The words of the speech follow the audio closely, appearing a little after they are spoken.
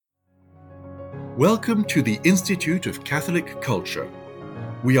Welcome to the Institute of Catholic Culture.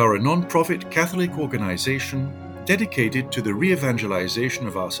 We are a non-profit Catholic organization dedicated to the re-evangelization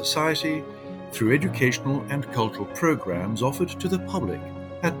of our society through educational and cultural programs offered to the public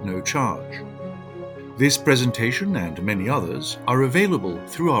at no charge. This presentation and many others are available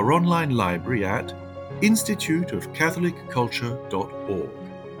through our online library at instituteofcatholicculture.org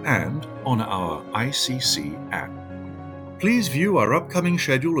and on our ICC app. Please view our upcoming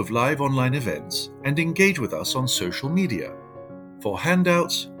schedule of live online events and engage with us on social media. For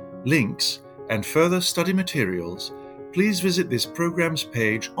handouts, links, and further study materials, please visit this program's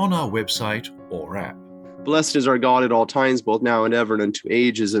page on our website or app. Blessed is our God at all times, both now and ever, and unto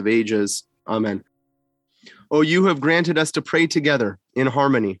ages of ages. Amen. O you who have granted us to pray together in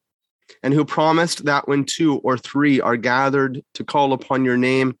harmony, and who promised that when 2 or 3 are gathered to call upon your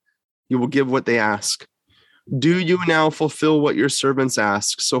name, you will give what they ask. Do you now fulfill what your servants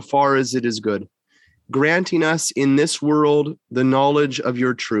ask, so far as it is good, granting us in this world the knowledge of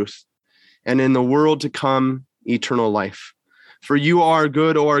your truth, and in the world to come eternal life. For you are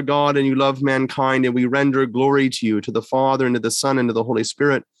good, O our God, and you love mankind, and we render glory to you, to the Father, and to the Son, and to the Holy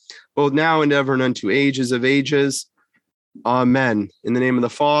Spirit, both now and ever, and unto ages of ages. Amen. In the name of the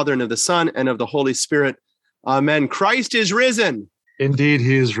Father, and of the Son, and of the Holy Spirit. Amen. Christ is risen. Indeed,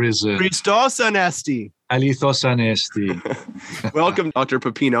 he is risen. Christos anesti. Alithos anesti. Welcome, Dr.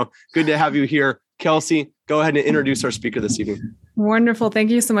 Pepino. Good to have you here. Kelsey, go ahead and introduce our speaker this evening. Wonderful. Thank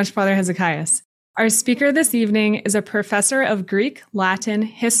you so much, Father Hezekias. Our speaker this evening is a professor of Greek, Latin,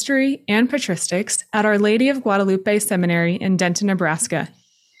 history, and patristics at Our Lady of Guadalupe Seminary in Denton, Nebraska.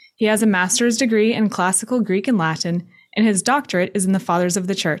 He has a master's degree in classical Greek and Latin, and his doctorate is in the Fathers of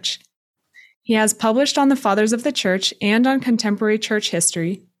the Church. He has published on the Fathers of the Church and on contemporary church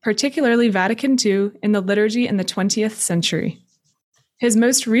history, particularly Vatican II in the liturgy in the 20th century. His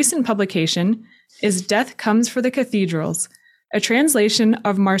most recent publication is Death Comes for the Cathedrals, a translation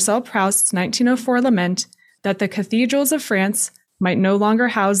of Marcel Proust's 1904 lament that the cathedrals of France might no longer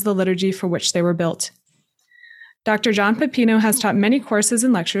house the liturgy for which they were built. Dr. John Pepino has taught many courses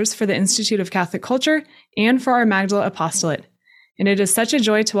and lectures for the Institute of Catholic Culture and for our Magdala Apostolate. And it is such a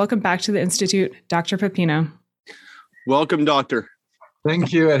joy to welcome back to the Institute, Dr. Pepino. Welcome, Doctor.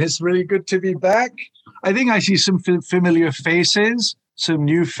 Thank you. And it's really good to be back. I think I see some familiar faces, some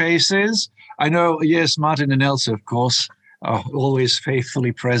new faces. I know, yes, Martin and Elsa, of course, are always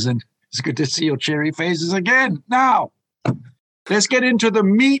faithfully present. It's good to see your cheery faces again. Now, let's get into the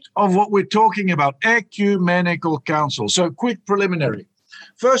meat of what we're talking about, ecumenical council. So quick preliminary.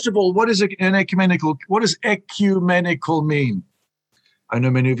 First of all, what does ecumenical mean? I know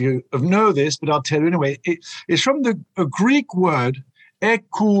many of you know this, but I'll tell you anyway. It's from the Greek word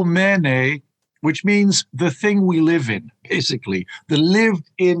ekumene, which means the thing we live in, basically, the lived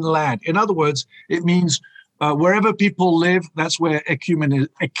in land. In other words, it means wherever people live, that's where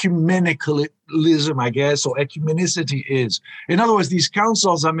ecumenicalism, I guess, or ecumenicity is. In other words, these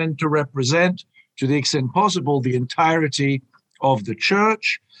councils are meant to represent, to the extent possible, the entirety of the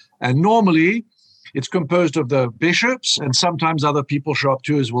church. And normally, it's composed of the bishops, and sometimes other people show up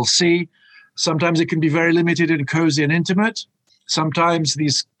too, as we'll see. Sometimes it can be very limited and cozy and intimate. Sometimes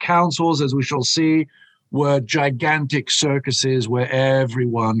these councils, as we shall see, were gigantic circuses where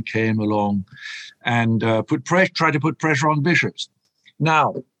everyone came along and tried to put pressure on bishops.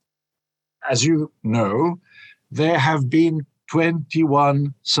 Now, as you know, there have been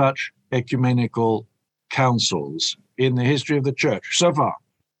 21 such ecumenical councils in the history of the church so far.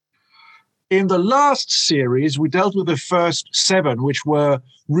 In the last series, we dealt with the first 7, which were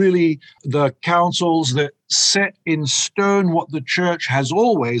really the councils that set in stone what the church has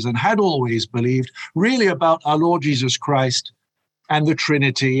always and had always believed, really about our Lord Jesus Christ and the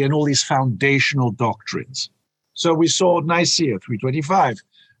Trinity and all these foundational doctrines. So we saw Nicaea 325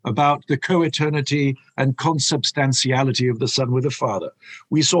 about the co-eternity and consubstantiality of the Son with the Father.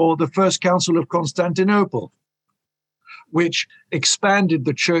 We saw the First Council of Constantinople, which expanded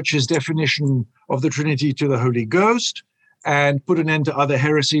the church's definition of the Trinity to the Holy Ghost and put an end to other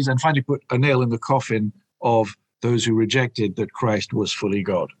heresies and finally put a nail in the coffin of those who rejected that Christ was fully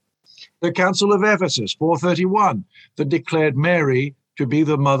God. The Council of Ephesus, 431, that declared Mary to be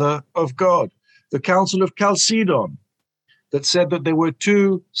the Mother of God. The Council of Chalcedon, that said that there were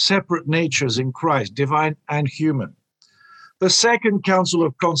 2 separate natures in Christ, divine and human. The Second Council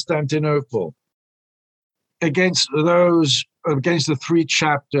of Constantinople, against the 3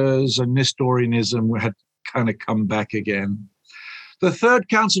 chapters and Nestorianism had kind of come back again. The Third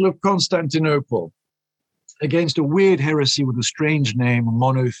Council of Constantinople, against a weird heresy with a strange name,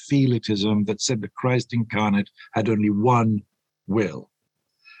 monothelitism, that said that Christ incarnate had only one will.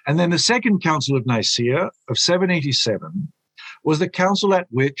 And then the Second Council of Nicaea of 787 was the council at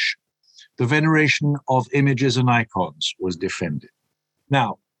which the veneration of images and icons was defended.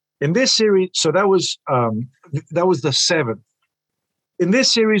 Now, in this series, so that was the 7th. In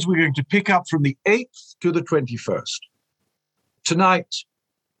this series, we're going to pick up from the 8th to the 21st. Tonight,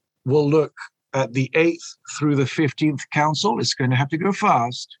 we'll look at the 8th through the 15th council. It's going to have to go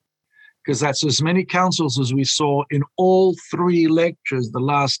fast because that's as many councils as we saw in all 3 lectures the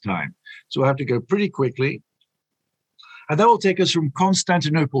last time. So we'll have to go pretty quickly. And that will take us from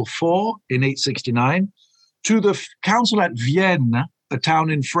Constantinople IV in 869 to the council at Vienne, a town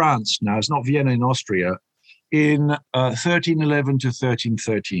in France now. It's not Vienna in Austria, in 1311 to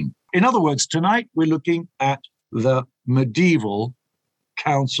 1313. In other words, tonight we're looking at the medieval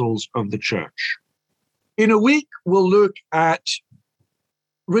councils of the church. In a week, we'll look at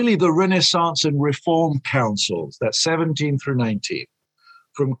really the Renaissance and Reform councils, that's 17 through 19.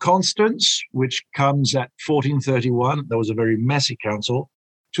 From Constance, which comes at 1431, that was a very messy council,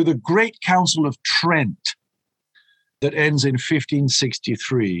 to the Great Council of Trent that ends in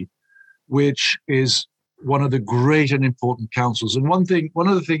 1563, which is one of the great and important councils. And one of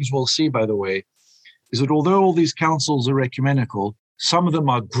the things we'll see, by the way, is that although all these councils are ecumenical, some of them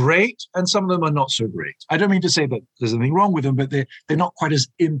are great and some of them are not so great. I don't mean to say that there's anything wrong with them, but they're not quite as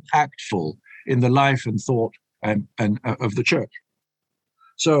impactful in the life and thought and of the church.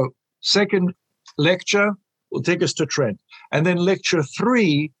 So second lecture will take us to Trent. And then lecture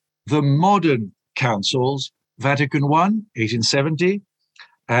 3, the modern councils, Vatican I, 1870,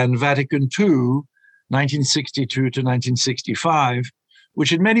 and Vatican II, 1962 to 1965,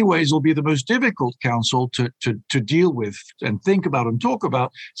 which in many ways will be the most difficult council to deal with and think about and talk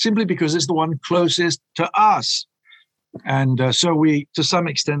about, simply because it's the one closest to us. And so we, to some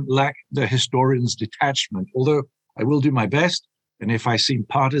extent, lack the historian's detachment, although I will do my best. And if I seem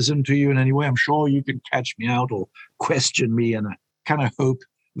partisan to you in any way, I'm sure you can catch me out or question me, and I kind of hope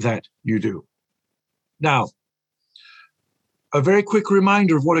that you do. Now, a very quick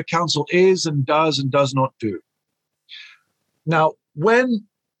reminder of what a council is and does not do. Now, when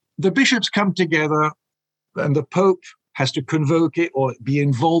the bishops come together and the Pope has to convoke it or be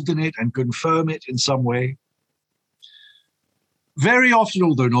involved in it and confirm it in some way, very often,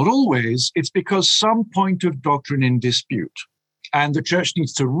 although not always, it's because some point of doctrine in dispute. And the church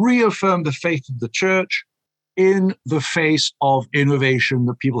needs to reaffirm the faith of the church in the face of innovation,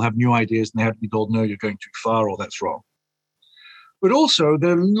 that people have new ideas and they have to be told, no, you're going too far or that's wrong. But also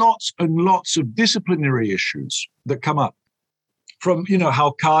there are lots and lots of disciplinary issues that come up, from,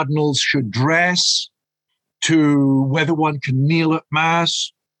 how cardinals should dress, to whether one can kneel at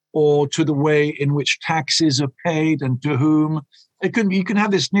Mass, or to the way in which taxes are paid and to whom. You can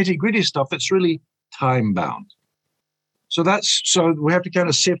have this nitty-gritty stuff that's really time-bound. So we have to kind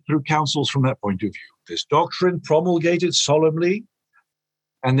of sift through councils from that point of view. There's doctrine promulgated solemnly,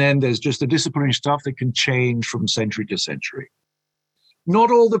 and then there's just the disciplinary stuff that can change from century to century. Not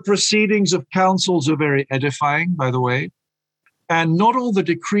all the proceedings of councils are very edifying, by the way, and not all the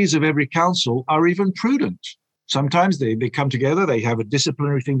decrees of every council are even prudent. Sometimes they come together, they have a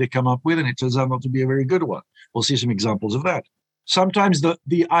disciplinary thing they come up with, and it turns out not to be a very good one. We'll see some examples of that. Sometimes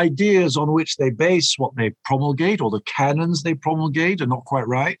the ideas on which they base what they promulgate, or the canons they promulgate, are not quite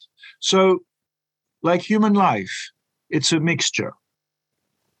right. So, like human life, it's a mixture.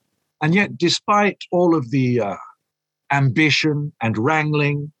 And yet, despite all of the ambition and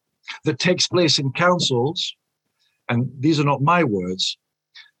wrangling that takes place in councils, and these are not my words,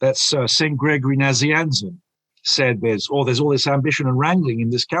 that's St. Gregory Nazianzen said there's all this ambition and wrangling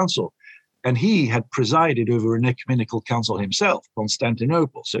in this council. And he had presided over an ecumenical council himself,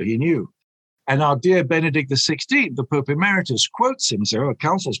 Constantinople, so he knew. And our dear Benedict XVI, the Pope Emeritus, quotes him and says,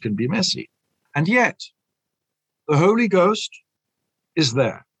 councils can be messy. And yet, the Holy Ghost is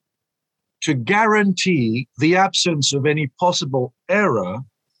there to guarantee the absence of any possible error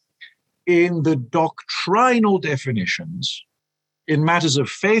in the doctrinal definitions in matters of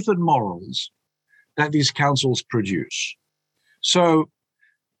faith and morals that these councils produce. So,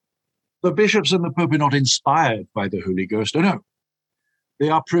 the bishops and the Pope are not inspired by the Holy Ghost. No. They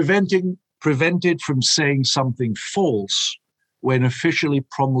are prevented from saying something false when officially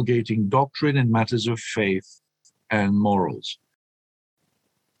promulgating doctrine in matters of faith and morals.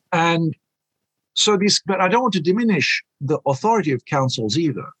 And so but I don't want to diminish the authority of councils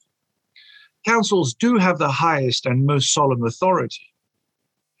either. Councils do have the highest and most solemn authority.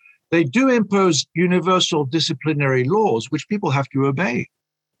 They do impose universal disciplinary laws, which people have to obey.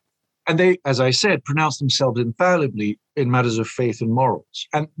 And they, as I said, pronounce themselves infallibly in matters of faith and morals.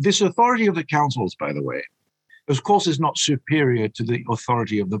 And this authority of the councils, by the way, Of course, is not superior to the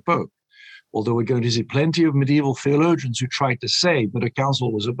authority of the Pope, although we're going to see plenty of medieval theologians who tried to say that a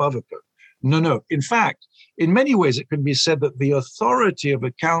council was above a Pope. No. In fact, in many ways, it can be said that the authority of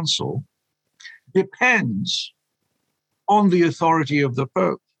a council depends on the authority of the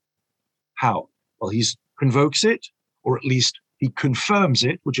Pope. How? Well, he convokes it, or at least he confirms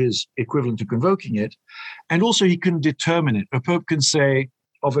it, which is equivalent to convoking it, and also he can determine it. A Pope can say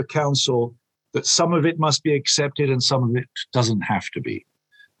of a council that some of it must be accepted and some of it doesn't have to be.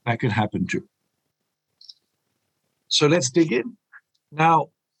 That can happen too. So let's dig in. Now,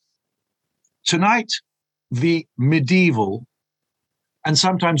 tonight, the medieval, and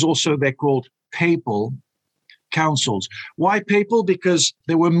sometimes also they're called papal councils. Why papal? Because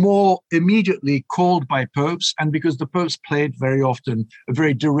they were more immediately called by popes, and because the popes played very often a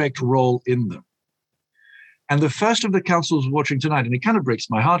very direct role in them. And the first of the councils we're watching tonight, and it kind of breaks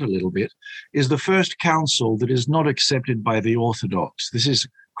my heart a little bit, is the first council that is not accepted by the Orthodox. This is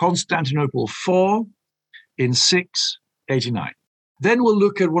Constantinople IV in 689. Then we'll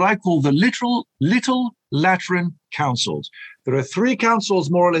look at what I call the Little Lateran councils. There are 3 councils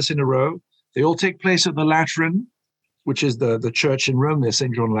more or less in a row. They all take place at the Lateran, which is the church in Rome, the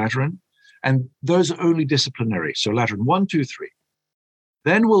St. John Lateran. And those are only disciplinary. So Lateran 1, 2, 3.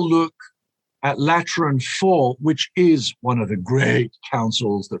 Then we'll look at Lateran IV, which is one of the great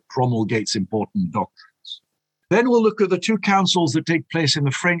councils that promulgates important doctrines. Then we'll look at the 2 councils that take place in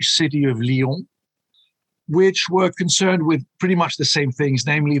the French city of Lyon, which were concerned with pretty much the same things,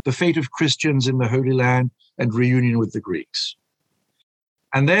 namely the fate of Christians in the Holy Land and reunion with the Greeks.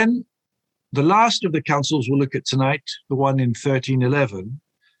 And then the last of the councils we'll look at tonight, the one in 1311,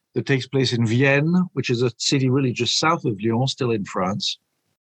 that takes place in Vienne, which is a city really just south of Lyon, still in France,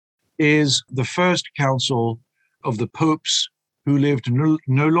 is the first council of the popes who lived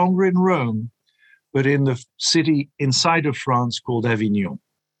no longer in Rome, but in the city inside of France called Avignon.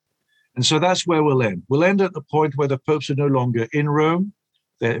 And so that's where we'll end. We'll end at the point where the popes are no longer in Rome.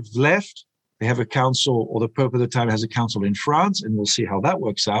 They've left. They have a council, or the Pope at the time has a council in France, and we'll see how that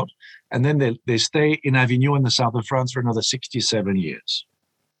works out. And then they stay in Avignon in the south of France for another 67 years.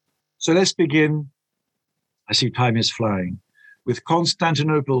 So let's begin. I see time is flying. With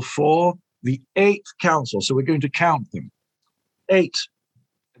Constantinople IV, the 8th council. So we're going to count them. 8.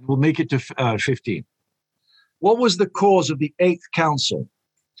 And we'll make it to 15. What was the cause of the 8th council?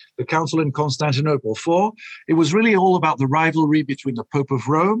 The council in Constantinople IV, it was really all about the rivalry between the Pope of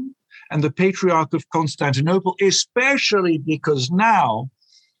Rome and the Patriarch of Constantinople, especially because now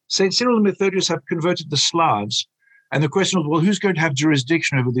St. Cyril and Methodius have converted the Slavs. And the question was, well, who's going to have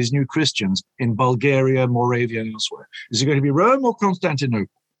jurisdiction over these new Christians in Bulgaria, Moravia, and elsewhere? Is it going to be Rome or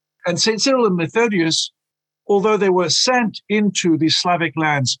Constantinople? And St. Cyril and Methodius, although they were sent into the Slavic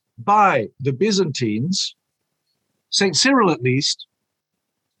lands by the Byzantines, St. Cyril, at least,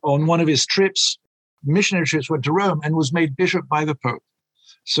 on one of his trips, missionary trips, went to Rome and was made bishop by the Pope.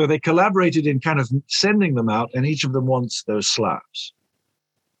 So they collaborated in kind of sending them out, and each of them wants those Slavs.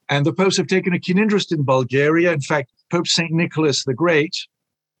 And the popes have taken a keen interest in Bulgaria. In fact, Pope St. Nicholas the Great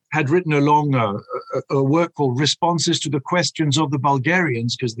had written a work called Responses to the Questions of the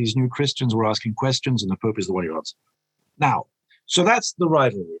Bulgarians, because these new Christians were asking questions, and the Pope is the one who answered. Now, so that's the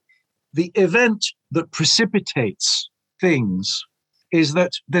rivalry. The event that precipitates things is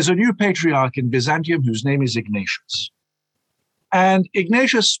that there's a new patriarch in Byzantium whose name is Ignatius. And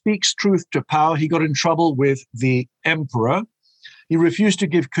Ignatius speaks truth to power. He got in trouble with the emperor. He refused to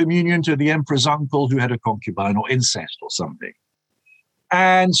give communion to the emperor's uncle who had a concubine, or incest or something.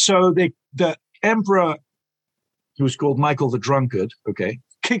 And so the emperor, who was called Michael the Drunkard,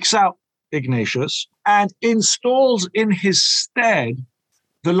 kicks out Ignatius and installs in his stead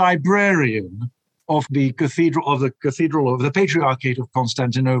the librarian of the cathedral of the Patriarchate of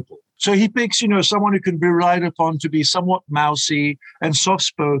Constantinople. So he picks, someone who can be relied upon to be somewhat mousy and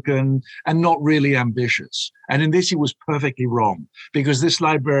soft-spoken and not really ambitious. And in this, he was perfectly wrong, because this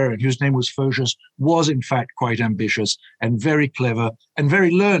librarian, whose name was Photius, was in fact quite ambitious and very clever and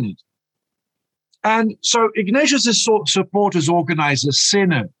very learned. And so Ignatius's supporters organize a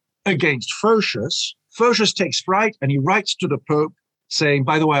synod against Photius. Photius takes fright and he writes to the Pope saying,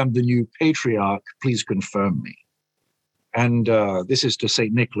 by the way, I'm the new patriarch, please confirm me. And this is to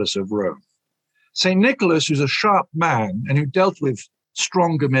St. Nicholas of Rome. St. Nicholas, who's a sharp man and who dealt with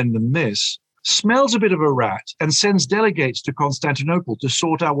stronger men than this, smells a bit of a rat and sends delegates to Constantinople to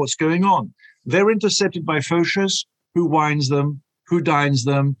sort out what's going on. They're intercepted by Photius, who wines them, who dines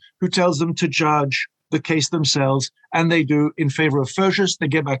them, who tells them to judge the case themselves, and they do in favor of Photius. They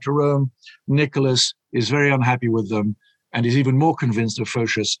get back to Rome. Nicholas is very unhappy with them and is even more convinced that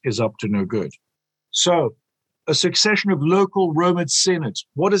Photius is up to no good. So a succession of local Roman synods.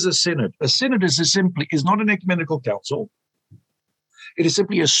 What is a synod? A synod is not an ecumenical council. It is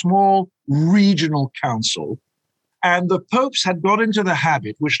simply a small regional council. And the popes had got into the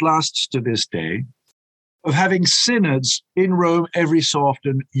habit, which lasts to this day, of having synods in Rome every so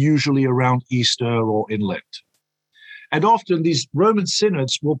often, usually around Easter or in Lent. And often these Roman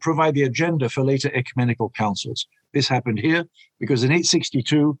synods will provide the agenda for later ecumenical councils. This happened here because in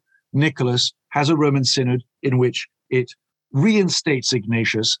 862, Nicholas has a Roman synod in which it reinstates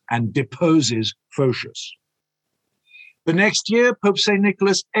Ignatius and deposes Photius. The next year, Pope St.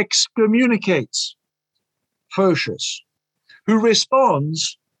 Nicholas excommunicates Photius, who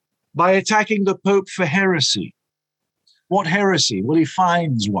responds by attacking the Pope for heresy. What heresy? Well, he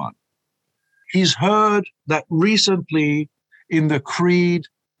finds one. He's heard that recently in the Creed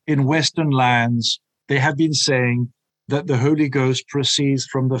in Western lands, they have been saying that the Holy Ghost proceeds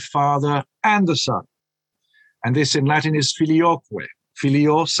from the Father and the Son. And this in Latin is filioque.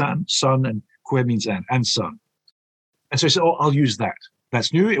 Filio, son, and que means and son. And so he said, I'll use that.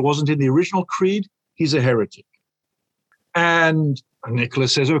 That's new. It wasn't in the original creed. He's a heretic. And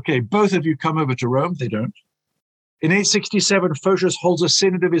Nicholas says, okay, both of you come over to Rome. They don't. In 867, Photius holds a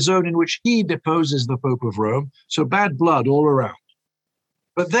synod of his own in which he deposes the Pope of Rome. So bad blood all around.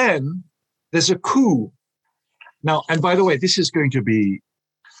 But then there's a coup. Now, and by the way, this is going to be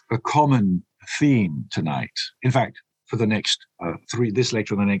a common theme tonight. In fact, for the next this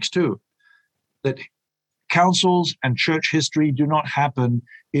lecture and the next two, that councils and church history do not happen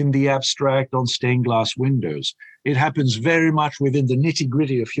in the abstract on stained glass windows. It happens very much within the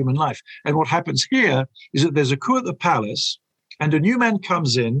nitty-gritty of human life. And what happens here is that there's a coup at the palace, and a new man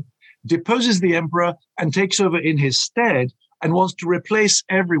comes in, deposes the emperor, and takes over in his stead, and wants to replace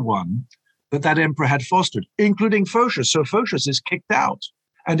everyone that emperor had fostered, including Photius. So Photius is kicked out,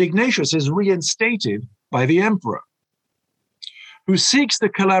 and Ignatius is reinstated by the emperor, who seeks the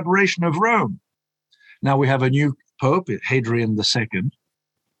collaboration of Rome. Now we have a new pope, Hadrian II,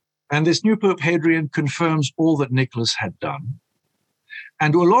 and this new Pope Hadrian confirms all that Nicholas had done.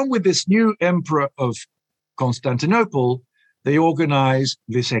 And along with this new emperor of Constantinople, they organize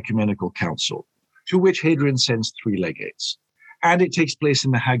this ecumenical council, to which Hadrian sends 3 legates. And it takes place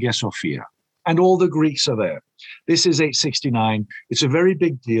in the Hagia Sophia. And all the Greeks are there. This is 869. It's a very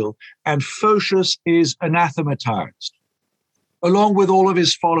big deal. And Photius is anathematized, along with all of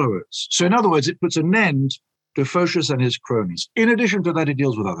his followers. So in other words, it puts an end to Photius and his cronies. In addition to that, it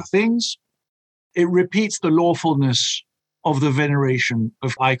deals with other things. It repeats the lawfulness of the veneration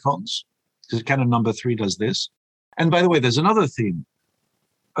of icons, because Canon number 3 does this. And by the way, there's another theme.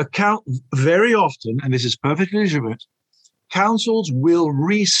 Very often, and this is perfectly legitimate, councils will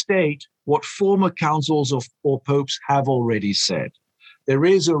restate what former councils or popes have already said. There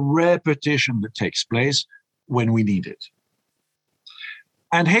is a repetition that takes place when we need it.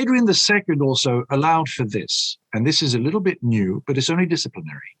 And Hadrian II also allowed for this, and this is a little bit new, but it's only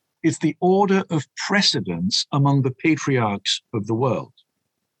disciplinary. It's the order of precedence among the patriarchs of the world.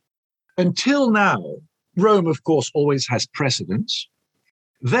 Until now, Rome, of course, always has precedence.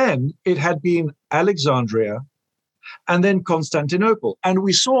 Then it had been Alexandria and then Constantinople. And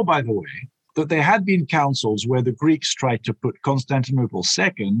we saw, by the way, that there had been councils where the Greeks tried to put Constantinople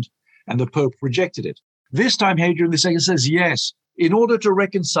second and the Pope rejected it. This time, Hadrian II says, yes, in order to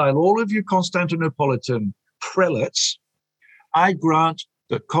reconcile all of you Constantinopolitan prelates, I grant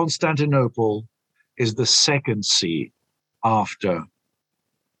that Constantinople is the second see after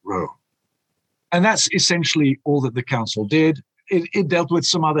Rome. And that's essentially all that the council did. It dealt with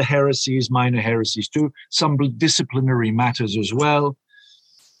some other heresies, minor heresies too, some disciplinary matters as well.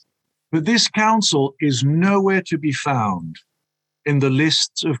 But this council is nowhere to be found in the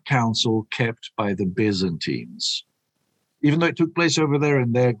lists of council kept by the Byzantines, even though it took place over there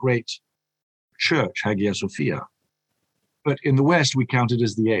in their great church, Hagia Sophia. But in the West, we count it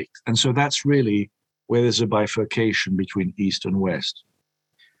as the 8th. And so that's really where there's a bifurcation between East and West.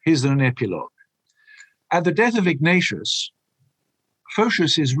 Here's an epilogue. At the death of Ignatius,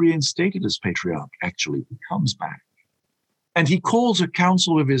 Photius is reinstated as patriarch, actually. He comes back. And he calls a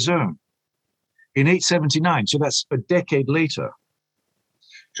council of his own in 879, so that's a decade later,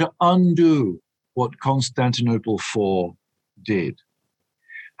 to undo what Constantinople IV did.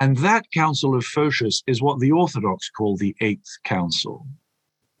 And that council of Photius is what the Orthodox call the 8th Council.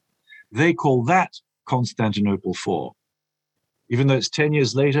 They call that Constantinople IV, even though it's 10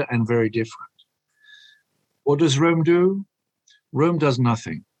 years later and very different. What does Rome do? Rome does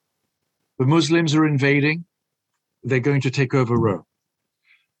nothing. The Muslims are invading. They're going to take over Rome.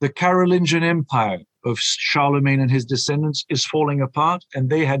 The Carolingian Empire of Charlemagne and his descendants is falling apart, and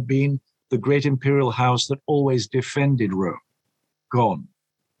they had been the great imperial house that always defended Rome. Gone.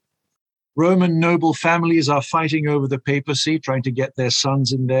 Roman noble families are fighting over the papacy, trying to get their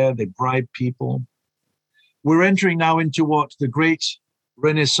sons in there. They bribe people. We're entering now into what the great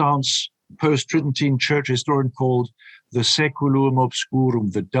Renaissance post-Tridentine church historian called the Saeculum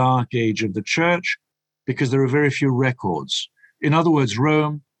Obscurum, the dark age of the church, because there are very few records. In other words,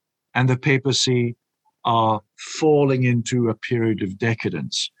 Rome and the papacy are falling into a period of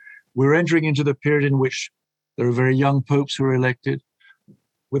decadence. We're entering into the period in which there are very young popes who are elected.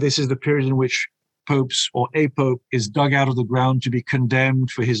 Well, this is the period in which popes or a pope is dug out of the ground to be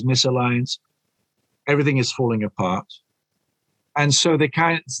condemned for his misalliance. Everything is falling apart. And so they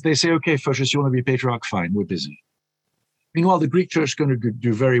say, okay, Photius, you want to be patriarch? Fine, we're busy. Meanwhile, the Greek church is going to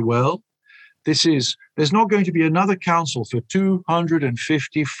do very well. There's not going to be another council for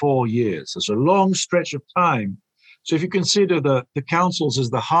 254 years. There's a long stretch of time. So if you consider the councils as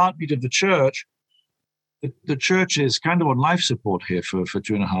the heartbeat of the church is kind of on life support here for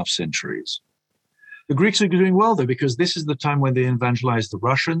 2.5 centuries. The Greeks are doing well, though, because this is the time when they evangelize the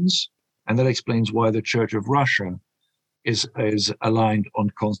Russians, and that explains why the Church of Russia is aligned on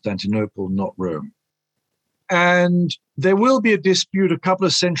Constantinople, not Rome. And there will be a dispute a couple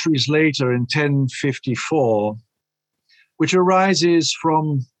of centuries later in 1054, which arises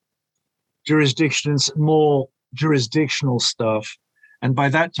from more jurisdictional stuff. And by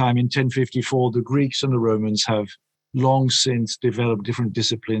that time, in 1054, the Greeks and the Romans have long since developed different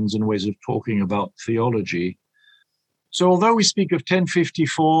disciplines and ways of talking about theology. So although we speak of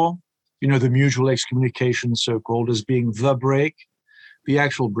 1054, the mutual excommunication, so-called, as being the break, the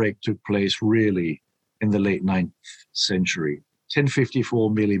actual break took place really in the late 9th century.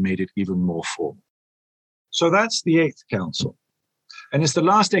 1054 merely made it even more formal. So that's the 8th Council. And it's the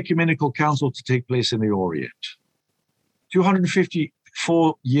last ecumenical council to take place in the Orient.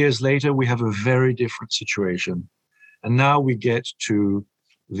 254 years later, we have a very different situation. And now we get to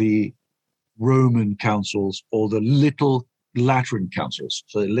the Roman councils, or the little Lateran councils.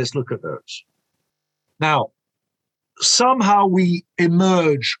 So let's look at those. Now, somehow we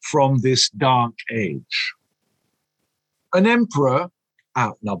emerge from this dark age. An emperor,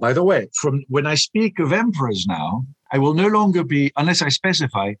 now, by the way, from when I speak of emperors now, I will no longer be, unless I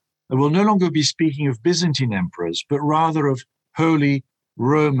specify, I will no longer be speaking of Byzantine emperors, but rather of Holy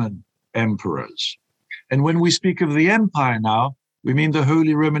Roman emperors. And when we speak of the empire now, we mean the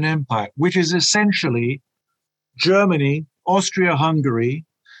Holy Roman Empire, which is essentially Germany, Austria-Hungary,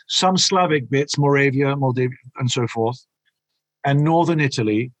 some Slavic bits, Moravia, Moldavia, and so forth, and northern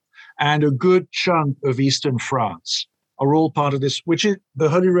Italy, and a good chunk of eastern France are all part of this, which is the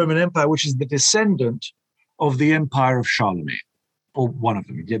Holy Roman Empire, which is the descendant of the Empire of Charlemagne, or one of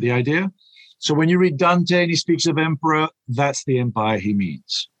them. You get the idea? So when you read Dante and he speaks of emperor, that's the empire he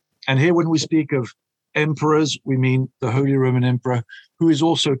means. And here when we speak of emperors, we mean the Holy Roman Emperor, who is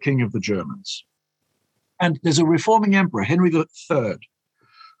also king of the Germans. And there's a reforming emperor, Henry III,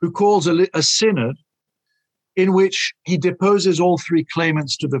 who calls a synod in which he deposes all 3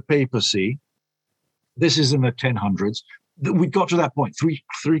 claimants to the papacy. This is in the 1000s. We got to that point,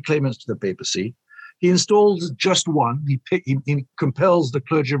 three claimants to the papacy. He installs just one. He compels the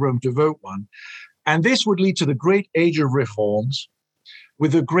clergy of Rome to vote one. And this would lead to the great age of reforms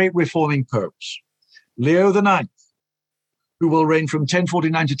with the great reforming popes. Leo IX, who will reign from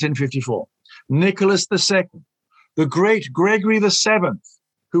 1049 to 1054. Nicholas II, the great Gregory VII,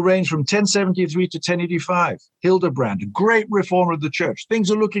 who reigns from 1073 to 1085. Hildebrand, a great reformer of the church.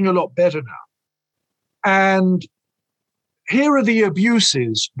 Things are looking a lot better now. And here are the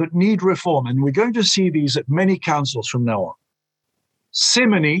abuses that need reform, and we're going to see these at many councils from now on.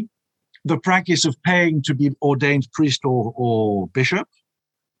 Simony, the practice of paying to be ordained priest or bishop.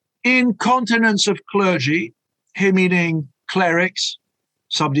 Incontinence of clergy, here meaning clerics,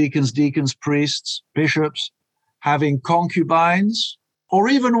 subdeacons, deacons, priests, bishops, having concubines or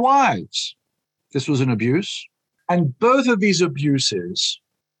even wives. This was an abuse. And both of these abuses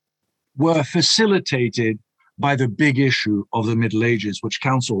were facilitated by the big issue of the Middle Ages, which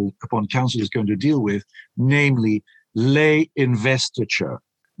council upon council is going to deal with, namely lay investiture.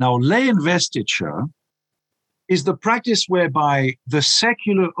 Now, lay investiture is the practice whereby the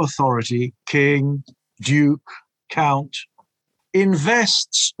secular authority, king, duke, count,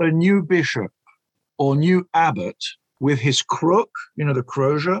 invests a new bishop or new abbot with his crook, the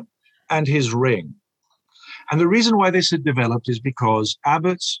crozier, and his ring. And the reason why this had developed is because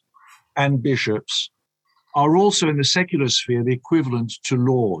abbots and bishops are also in the secular sphere the equivalent to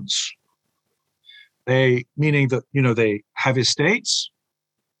lords. Meaning that, they have estates,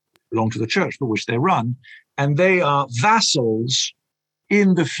 belong to the church for which they run, and they are vassals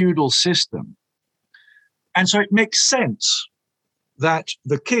in the feudal system. And so it makes sense that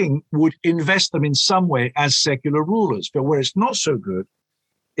the king would invest them in some way as secular rulers. But where it's not so good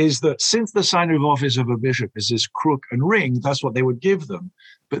is that since the sign of office of a bishop is this crook and ring, that's what they would give them.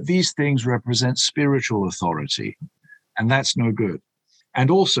 But these things represent spiritual authority, and that's no good. And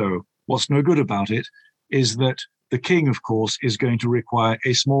also, what's no good about it is that the king, of course, is going to require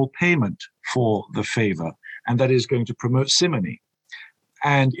a small payment for the favor, and that is going to promote simony.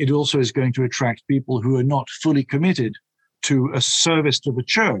 And it also is going to attract people who are not fully committed to a service to the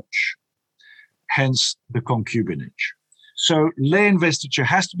church, hence the concubinage. So lay investiture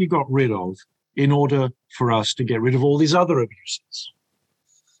has to be got rid of in order for us to get rid of all these other abuses.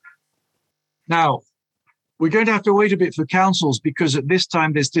 Now, we're going to have to wait a bit for councils, because at this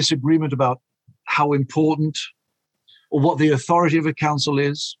time there's disagreement about how important or what the authority of a council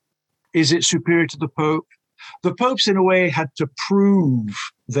is. Is it superior to the Pope? The popes, in a way, had to prove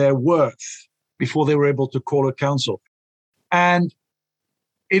their worth before they were able to call a council. And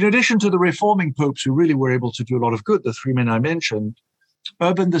in addition to the reforming popes who really were able to do a lot of good, the three men I mentioned,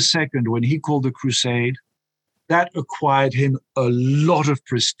 Urban II, when he called the crusade, that acquired him a lot of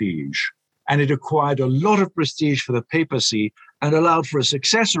prestige. And it acquired a lot of prestige for the papacy and allowed for a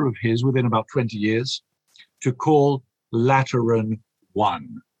successor of his within about 20 years to call Lateran I.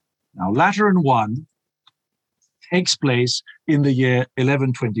 Now, Lateran I takes place in the year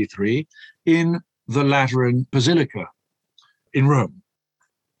 1123 in the Lateran Basilica in Rome.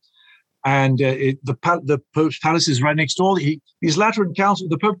 And the Pope's palace is right next door. These Lateran councils,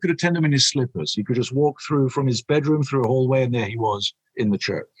 the Pope could attend them in his slippers. He could just walk through from his bedroom through a hallway, and there he was in the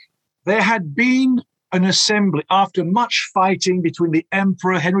church. There had been an assembly after much fighting between the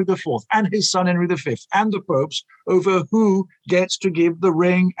Emperor Henry IV and his son Henry V and the popes over who gets to give the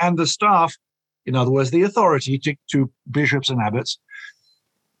ring and the staff, in other words, the authority to bishops and abbots.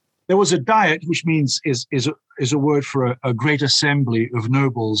 There was a diet, which means is a word for a great assembly of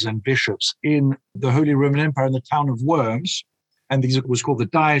nobles and bishops in the Holy Roman Empire in the town of Worms, and this was called the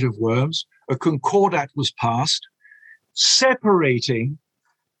Diet of Worms. A concordat was passed, separating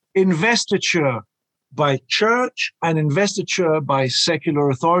investiture by church and investiture by secular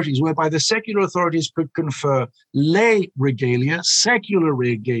authorities, whereby the secular authorities could confer lay regalia, secular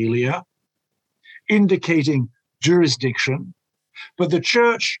regalia, indicating jurisdiction, but the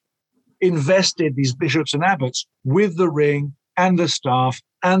church invested these bishops and abbots with the ring and the staff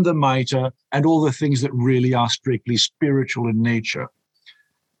and the mitre and all the things that really are strictly spiritual in nature.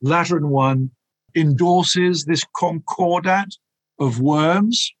 Lateran I endorses this concordat of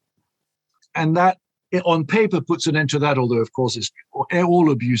Worms, and that on paper puts an end to that, although of course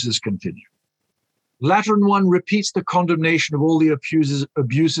all abuses continue. Lateran I repeats the condemnation of all the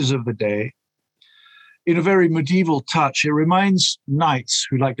abuses of the day. In a very medieval touch, it reminds knights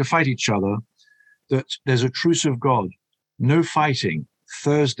who like to fight each other that there's a truce of God, no fighting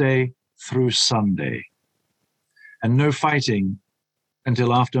Thursday through Sunday, and no fighting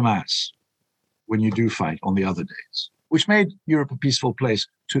until after Mass, when you do fight on the other days, which made Europe a peaceful place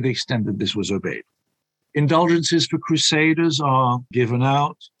to the extent that this was obeyed. Indulgences for crusaders are given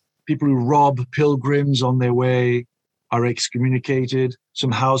out. People who rob pilgrims on their way are excommunicated,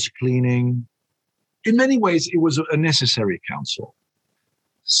 some house cleaning. In many ways, it was a necessary council.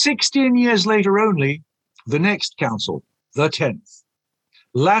 16 years later only, the next council, the 10th,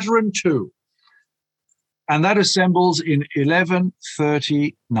 Lateran II, and that assembles in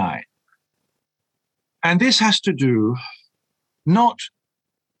 1139. And this has to do not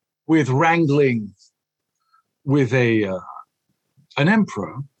with wrangling with an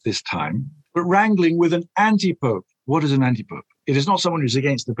emperor this time, but wrangling with an anti-pope. What is an anti-pope? It is not someone who's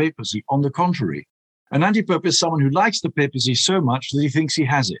against the papacy. On the contrary, an anti-pope is someone who likes the papacy so much that he thinks he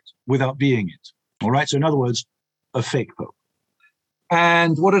has it without being it. All right. So in other words, a fake pope.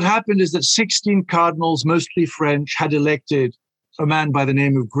 And what had happened is that 16 cardinals, mostly French, had elected a man by the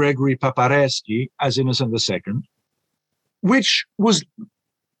name of Gregory Papareschi as Innocent II, which was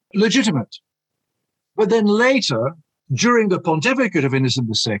legitimate. But then later, during the pontificate of Innocent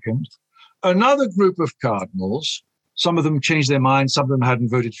II, another group of cardinals, some of them changed their minds, some of them hadn't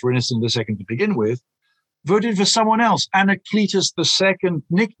voted for Innocent II to begin with, voted for someone else, Anacletus II,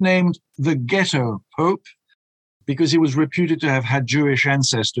 nicknamed the Ghetto Pope, because he was reputed to have had Jewish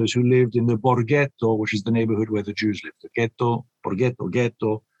ancestors who lived in the Borghetto, which is the neighborhood where the Jews lived. The Ghetto, Borghetto,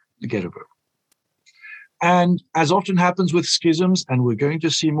 Ghetto, the Ghetto Pope. And as often happens with schisms, and we're going to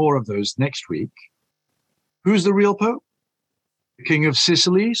see more of those next week, who's the real Pope? The King of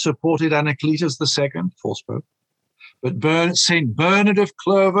Sicily supported Anacletus II, false Pope. But St. Bernard of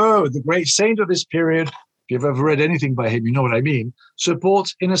Clairvaux, the great saint of this period, you've ever read anything by him, you know what I mean,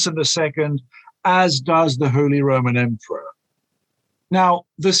 supports Innocent II, as does the Holy Roman Emperor. Now,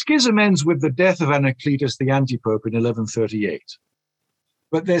 the schism ends with the death of Anacletus, the antipope, in 1138.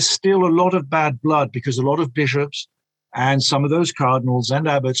 But there's still a lot of bad blood because a lot of bishops and some of those cardinals and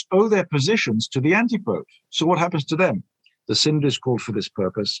abbots owe their positions to the antipope. So what happens to them? The synod is called for this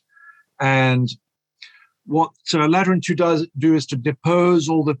purpose. And what Lateran II does do is to depose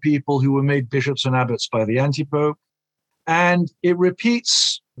all the people who were made bishops and abbots by the antipope. And it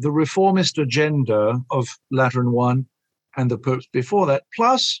repeats the reformist agenda of Lateran I and the popes before that,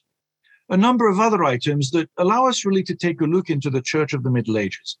 plus a number of other items that allow us really to take a look into the Church of the Middle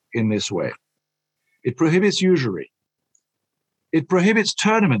Ages in this way. It prohibits usury. It prohibits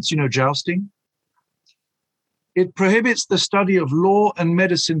tournaments, jousting. It prohibits the study of law and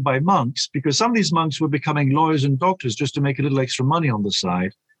medicine by monks, because some of these monks were becoming lawyers and doctors just to make a little extra money on the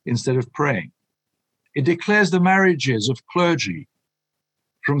side instead of praying. It declares the marriages of clergy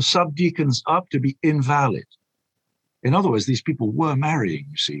from subdeacons up to be invalid. In other words, these people were marrying,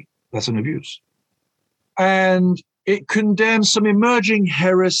 you see. That's an abuse. And it condemns some emerging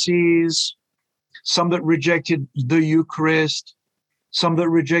heresies, some that rejected the Eucharist, some that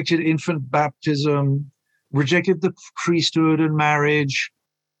rejected infant baptism, rejected the priesthood and marriage.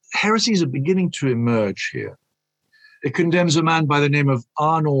 Heresies are beginning to emerge here. It condemns a man by the name of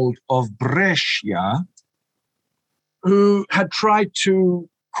Arnold of Brescia, who had tried to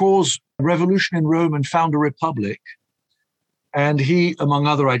cause revolution in Rome and found a republic. And he, among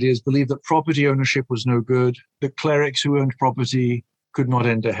other ideas, believed that property ownership was no good, that clerics who owned property could not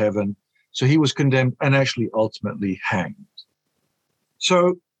enter heaven. So he was condemned and actually ultimately hanged.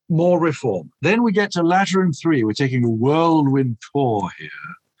 So more reform. Then we get to Lateran III. We're taking a whirlwind tour here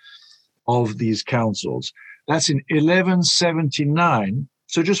of these councils. That's in 1179,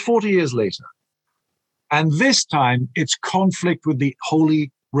 so just 40 years later. And this time it's conflict with the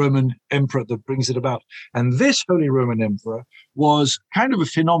Holy Roman Emperor that brings it about. And this Holy Roman Emperor was kind of a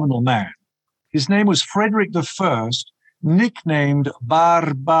phenomenal man. His name was Frederick I, nicknamed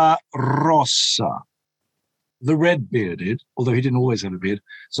Barbarossa, the red-bearded, although he didn't always have a beard.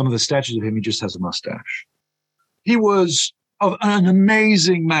 Some of the statues of him, he just has a mustache. He was an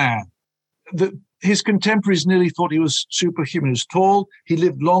amazing man. His contemporaries nearly thought he was superhuman. He was tall. He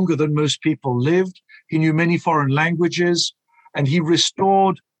lived longer than most people lived. He knew many foreign languages. And he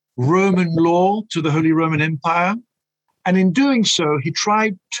restored Roman law to the Holy Roman Empire. And in doing so, he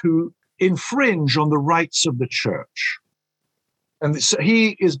tried to infringe on the rights of the church. And so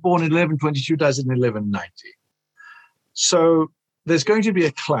he is born in 1122, dies in 1190. So there's going to be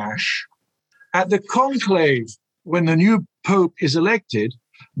a clash. At the conclave, when the new pope is elected,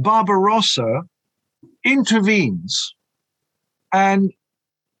 Barbarossa intervenes and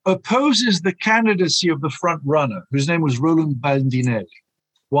opposes the candidacy of the front runner, whose name was Roland Bandinelli.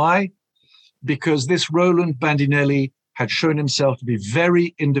 Why? Because this Roland Bandinelli had shown himself to be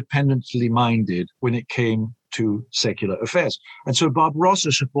very independently minded when it came to secular affairs. And so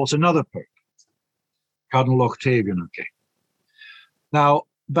Barbarossa supports another pope, Cardinal Octavian. Okay. Now,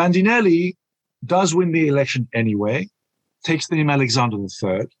 Bandinelli does win the election anyway, takes the name Alexander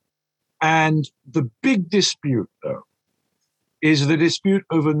III. And the big dispute, though, is the dispute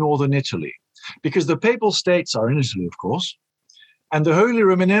over northern Italy, because the papal states are in Italy, of course, and the Holy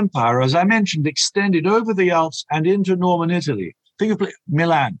Roman Empire, as I mentioned, extended over the Alps and into Northern Italy. Think of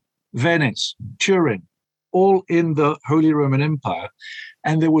Milan, Venice, Turin, all in the Holy Roman Empire.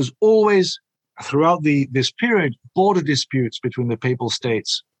 And there was always, throughout this period, border disputes between the papal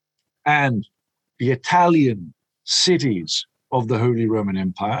states and the Italian cities of the Holy Roman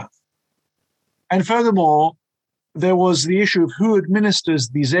Empire. And furthermore, there was the issue of who administers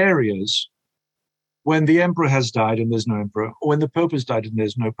these areas when the emperor has died and there's no emperor, or when the pope has died and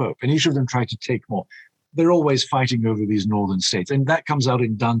there's no pope. And each of them tried to take more. They're always fighting over these northern states. And that comes out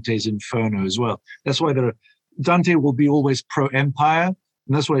in Dante's Inferno as well. That's why Dante will be always pro-empire.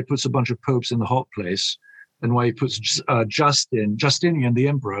 And that's why he puts a bunch of popes in the hot place, and why he puts Justinian, the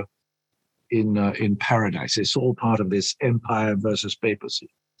emperor, in paradise. It's all part of this empire versus papacy.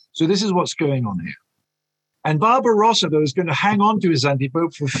 So this is what's going on here. And Barbarossa, though, is going to hang on to his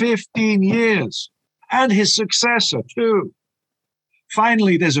antipope for 15 years, and his successor, too.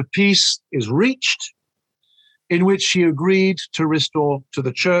 Finally, there's a peace is reached in which he agreed to restore to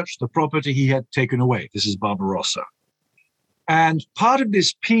the church the property he had taken away. This is Barbarossa. And part of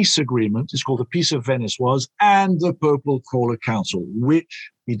this peace agreement is called the Peace of Venice and the Papal Call a Council,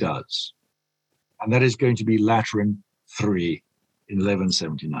 which he does. And that is going to be Lateran III in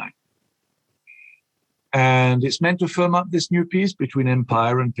 1179. And it's meant to firm up this new peace between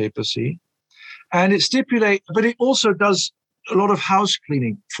empire and papacy. And it stipulates, but it also does a lot of house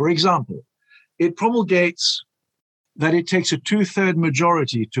cleaning. For example, it promulgates that it takes a 2/3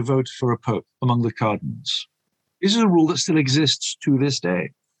 majority to vote for a pope among the cardinals. This is a rule that still exists to this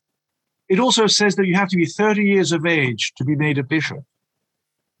day. It also says that you have to be 30 years of age to be made a bishop.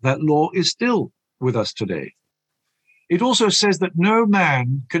 That law is still with us today. It also says that no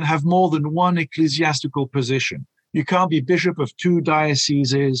man can have more than one ecclesiastical position. You can't be bishop of 2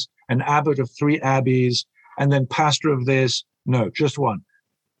 dioceses, an abbot of 3 abbeys, and then pastor of this. No, just one.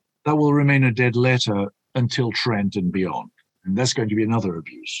 That will remain a dead letter until Trent and beyond. And that's going to be another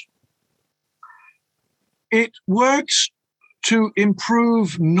abuse. It works to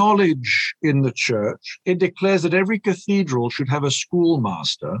improve knowledge in the church. It declares that every cathedral should have a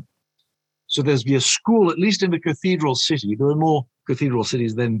schoolmaster. So there's be a school, at least in the cathedral city. There are more cathedral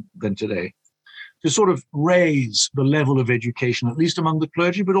cities than today, to sort of raise the level of education, at least among the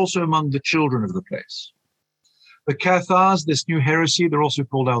clergy, but also among the children of the place. The Cathars, this new heresy, they're also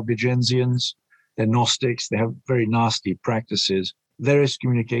called Albigensians. They're Gnostics. They have very nasty practices. They're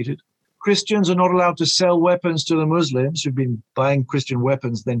excommunicated. Christians are not allowed to sell weapons to the Muslims who've been buying Christian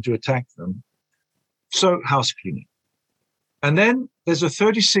weapons then to attack them. So house cleaning. And then there's a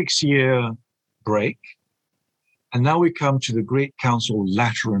 36-year break. And now we come to the Great Council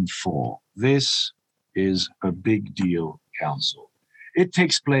Lateran IV. This is a big deal council. It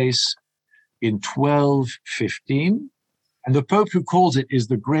takes place in 1215. And the Pope who calls it is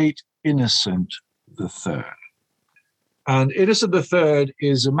the Great Innocent III. And Innocent III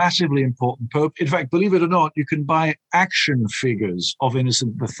is a massively important Pope. In fact, believe it or not, you can buy action figures of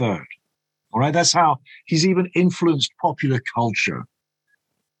Innocent III. All right, that's how he's even influenced popular culture.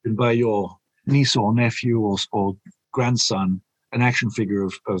 You can buy your niece or nephew or grandson an action figure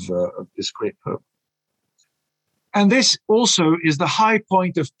of this great Pope. And this also is the high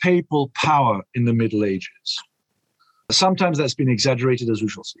point of papal power in the Middle Ages. Sometimes that's been exaggerated, as we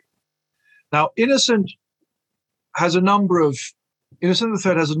shall see. Now, Innocent III has a number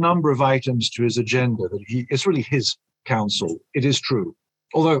of items to his agenda that it's really his council. It is true.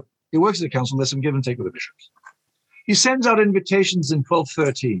 Although he works at the council, there's some give and take with the bishops. He sends out invitations in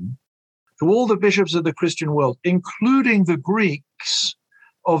 1213 to all the bishops of the Christian world, including the Greeks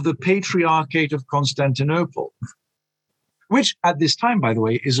of the Patriarchate of Constantinople, which at this time, by the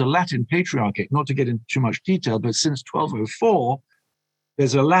way, is a Latin patriarchate. Not to get into too much detail, but since 1204,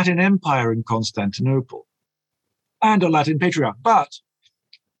 there's a Latin empire in Constantinople and a Latin patriarch. But,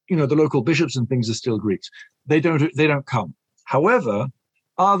 the local bishops and things are still Greeks. They don't come. However,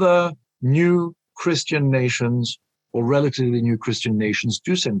 other new Christian nations or relatively new Christian nations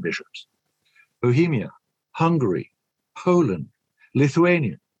do send bishops. Bohemia, Hungary, Poland,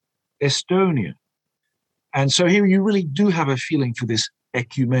 Lithuania, Estonia. And so here you really do have a feeling for this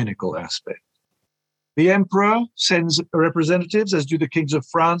ecumenical aspect. The emperor sends representatives, as do the kings of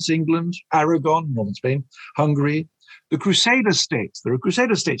France, England, Aragon, northern Spain, Hungary. The Crusader states, there are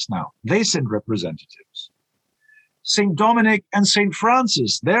Crusader states now, they send representatives. St. Dominic and St.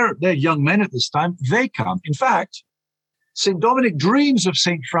 Francis, they're young men at this time, they come. In fact, St. Dominic dreams of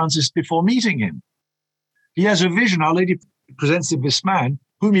St. Francis before meeting him. He has a vision. Our Lady presents him this man,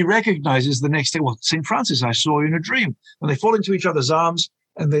 whom he recognizes the next day. Well, St. Francis, I saw you in a dream. And they fall into each other's arms,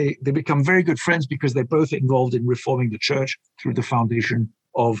 and they become very good friends because they're both involved in reforming the church through the foundation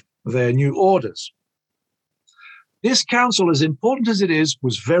of their new orders. This council, as important as it is,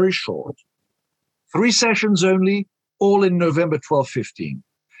 was very short. 3 sessions only, all in November 1215.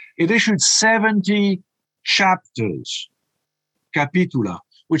 It issued 70 chapters, capitula,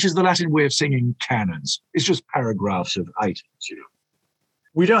 which is the Latin way of saying canons. It's just paragraphs of items,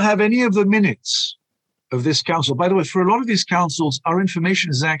 We don't have any of the minutes of this council. By the way, for a lot of these councils, our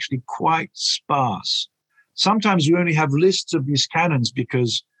information is actually quite sparse. Sometimes we only have lists of these canons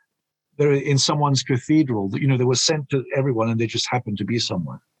because they're in someone's cathedral. They were sent to everyone and they just happened to be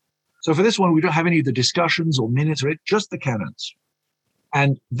somewhere. So for this one, we don't have any of the discussions or minutes, just the canons.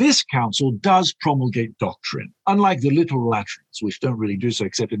 And this council does promulgate doctrine, unlike the little Laterans, which don't really do so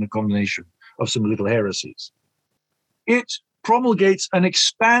except in a combination of some little heresies. It promulgates an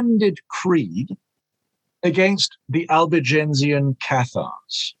expanded creed against the Albigensian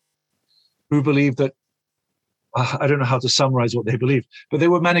Cathars, who believed that, I don't know how to summarize what they believed, but they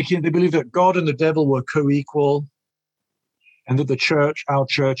were Manichaean. They believed that God and the devil were co-equal, and that the church, our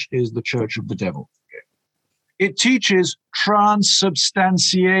church, is the church of the devil. It teaches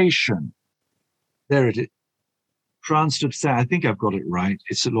transubstantiation. There it is. Transubstantiation. I think I've got it right.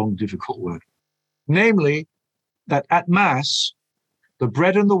 It's a long, difficult word. Namely, that at Mass, the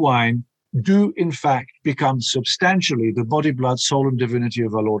bread and the wine do in fact become substantially the body, blood, soul, and divinity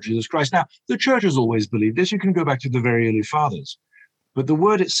of our Lord Jesus Christ. Now, the church has always believed this. You can go back to the very early fathers. But the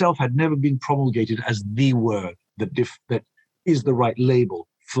word itself had never been promulgated as the word that is the right label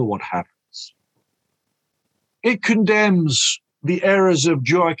for what happens. It condemns the errors of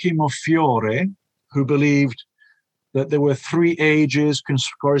Gioacchino Fiore, who believed that there were three ages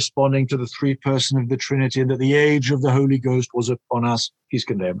corresponding to the three persons of the Trinity, and that the age of the Holy Ghost was upon us. He's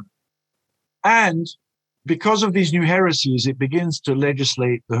condemned. And because of these new heresies, it begins to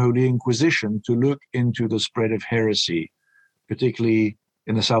legislate the Holy Inquisition to look into the spread of heresy, particularly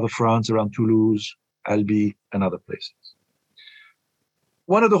in the south of France, around Toulouse, Albi, and other places.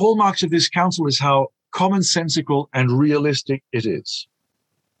 One of the hallmarks of this council is how commonsensical and realistic it is.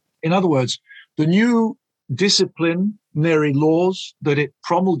 In other words, the new disciplinary laws that it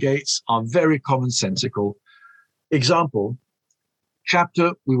promulgates are very commonsensical. Example,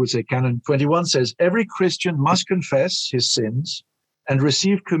 chapter, we would say canon 21 says, every Christian must confess his sins and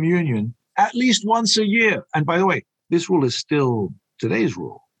receive communion at least once a year. And by the way, this rule is still today's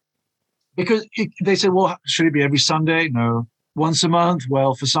rule. Because they say, well, should it be every Sunday? No. Once a month?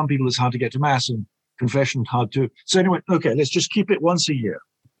 Well, for some people, it's hard to get to Mass, and confession hard too. So anyway, okay, let's just keep it once a year.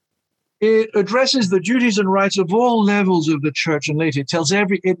 It addresses the duties and rights of all levels of the church and laity.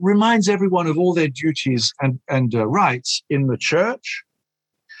 It reminds everyone of all their duties and rights in the church.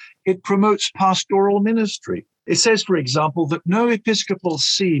 It promotes pastoral ministry. It says, for example, that no episcopal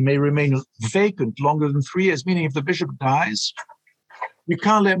see may remain vacant longer than 3 years, meaning if the bishop dies, you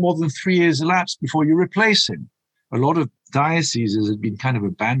can't let more than 3 years elapse before you replace him. A lot of dioceses have been kind of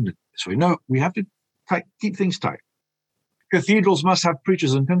abandoned. So we have to keep things tight. Cathedrals must have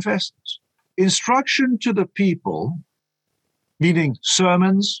preachers and confessors. Instruction to the people, meaning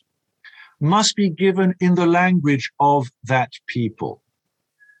sermons, must be given in the language of that people.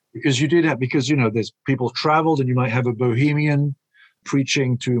 Because there's people traveled, and you might have a Bohemian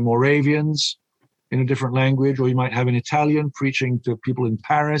preaching to Moravians in a different language, or you might have an Italian preaching to people in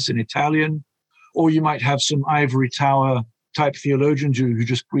Paris in Italian, or you might have some ivory tower type theologians who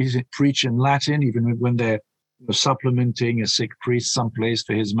just preach in Latin, even when they're supplementing a sick priest someplace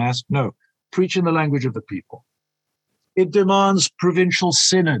for his Mass. No, preach in the language of the people. It demands provincial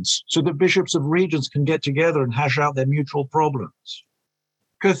synods so that bishops of regions can get together and hash out their mutual problems.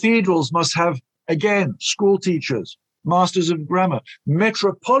 Cathedrals must have, again, school teachers, masters of grammar.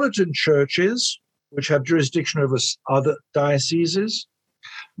 Metropolitan churches, which have jurisdiction over other dioceses,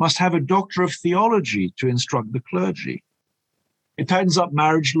 must have a doctor of theology to instruct the clergy. It tightens up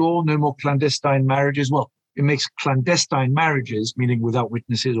marriage law, no more clandestine marriages. Well, it makes clandestine marriages, meaning without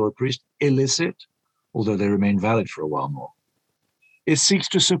witnesses or a priest, illicit, although they remain valid for a while more. It seeks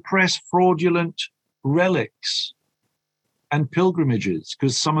to suppress fraudulent relics and pilgrimages,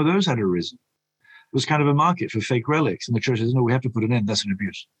 because some of those had arisen. It was kind of a market for fake relics, and the church says, no, we have to put an end. That's an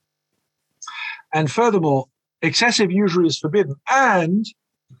abuse. And furthermore, excessive usury is forbidden. And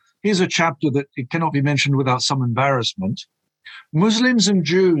here's a chapter that it cannot be mentioned without some embarrassment. Muslims and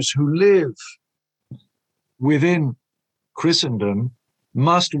Jews who live within Christendom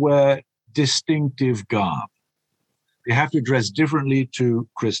must wear distinctive garb. They have to dress differently to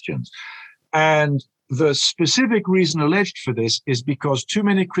Christians. And the specific reason alleged for this is because too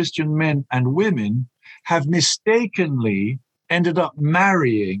many Christian men and women have mistakenly ended up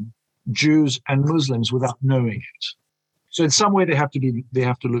marrying Jews and Muslims without knowing it. So in some way they have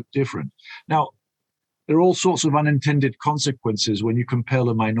to look different. Now, there are all sorts of unintended consequences when you compel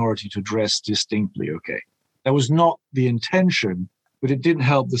a minority to dress distinctly. Okay, that was not the intention, but it didn't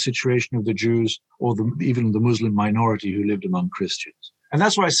help the situation of the Jews or even the Muslim minority who lived among Christians. And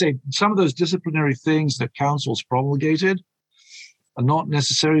that's why I say some of those disciplinary things that councils promulgated are not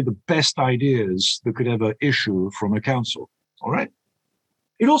necessarily the best ideas that could ever issue from a council. All right.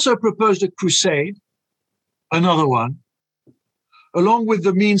 It also proposed a crusade, another one, along with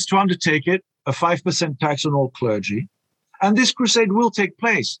the means to undertake it, a 5% tax on all clergy. And this crusade will take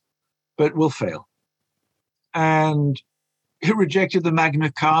place, but will fail. And it rejected the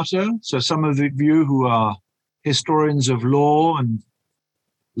Magna Carta. So some of you who are historians of law and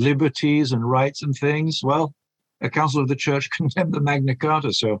liberties and rights and things, well, a council of the church condemned the Magna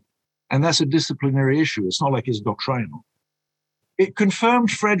Carta. And that's a disciplinary issue. It's not like it's doctrinal. It confirmed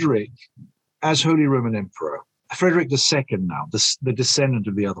Frederick as Holy Roman Emperor, Frederick II now, the descendant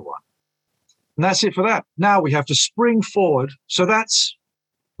of the other one. And that's it for that. Now we have to spring forward. So that's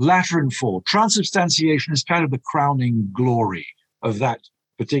Lateran IV. Transubstantiation is kind of the crowning glory of that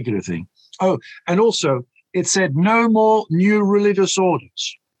particular thing. Oh, and also it said no more new religious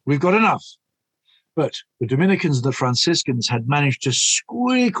orders. We've got enough. But the Dominicans and the Franciscans had managed to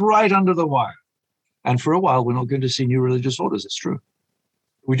squeak right under the wire. And for a while, we're not going to see new religious orders. It's true.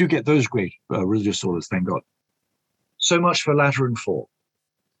 We do get those great religious orders, thank God. So much for Lateran IV.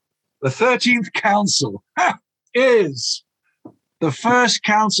 The 13th Council is the First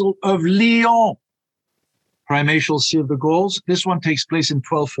Council of Lyon, Primatial See of the Gauls. This one takes place in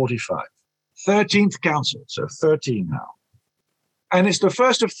 1245. 13th Council, so 13 now. And it's the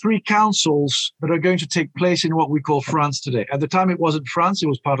first of three councils that are going to take place in what we call France today. At the time, it wasn't France. It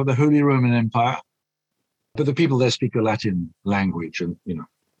was part of the Holy Roman Empire. But the people there speak a Latin language, and,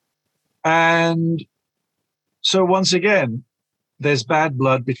 And so once again, there's bad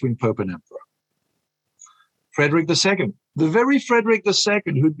blood between Pope and Emperor. Frederick II, the very Frederick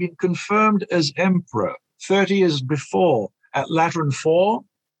II who'd been confirmed as Emperor 30 years before at Lateran IV,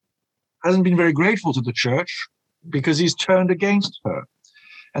 hasn't been very grateful to the church because he's turned against her.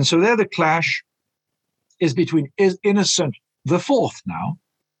 And so there the clash is between Innocent IV now.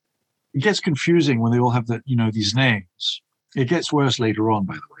 It gets confusing when they all have these names. It gets worse later on,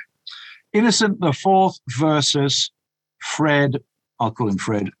 by the way. Innocent IV versus Fred, I'll call him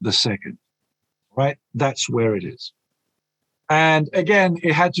Fred II, right? That's where it is. And again,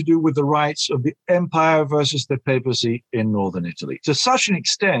 it had to do with the rights of the empire versus the papacy in northern Italy, to such an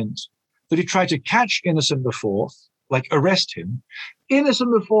extent that he tried to catch Innocent IV, like arrest him. Innocent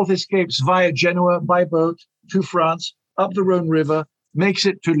IV escapes via Genoa by boat to France, up the Rhone River, makes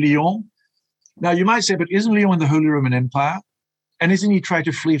it to Lyon. Now, you might say, but isn't Lyon in the Holy Roman Empire? And isn't he trying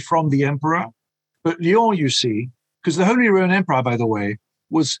to flee from the emperor? But Lyon, you see, because the Holy Roman Empire, by the way,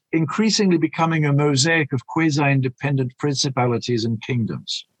 was increasingly becoming a mosaic of quasi-independent principalities and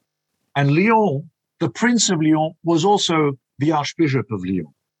kingdoms. And Lyon, the Prince of Lyon, was also the Archbishop of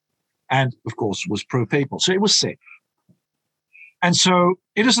Lyon, and, of course, was pro-papal. So it was safe. And so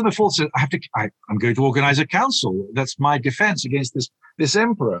Innocent IV said, I'm going to organize a council. That's my defense against this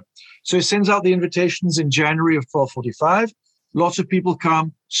emperor. So he sends out the invitations in January of 1245. Lots of people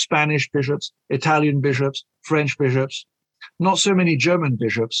come, Spanish bishops, Italian bishops, French bishops, not so many German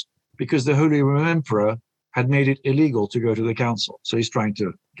bishops, because the Holy Roman Emperor had made it illegal to go to the council. So he's trying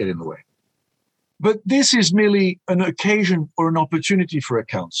to get in the way. But this is merely an occasion or an opportunity for a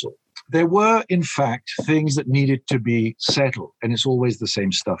council. There were, in fact, things that needed to be settled, and it's always the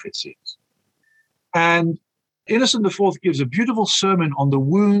same stuff, it seems. And Innocent IV gives a beautiful sermon on the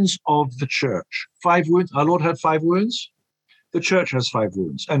wounds of the church. 5 wounds. Our Lord had 5 wounds. The church has 5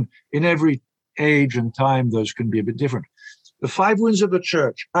 wounds. And in every age and time, those can be a bit different. The 5 wounds of the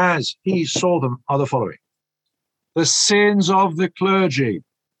church, as he saw them, are the following. The sins of the clergy,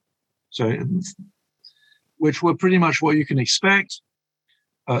 which were pretty much what you can expect.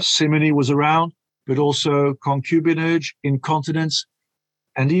 Simony was around, but also concubinage, incontinence,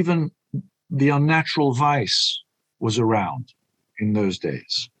 and even the unnatural vice was around in those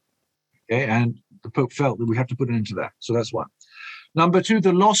days. Okay, and the Pope felt that we have to put an end to that. So that's one. Number 2,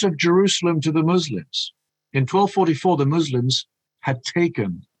 the loss of Jerusalem to the Muslims. In 1244, the Muslims had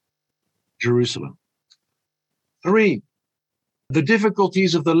taken Jerusalem. 3, the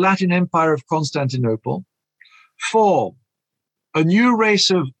difficulties of the Latin Empire of Constantinople. 4, a new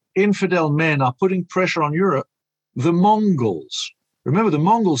race of infidel men are putting pressure on Europe. The Mongols. Remember, the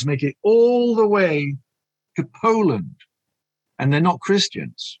Mongols make it all the way to Poland, and they're not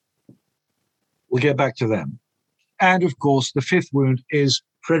Christians. We'll get back to them. And, of course, the 5th wound is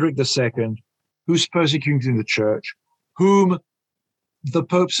Frederick II, who's persecuting the church, whom the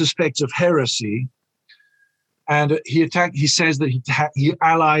Pope suspects of heresy, and he says that he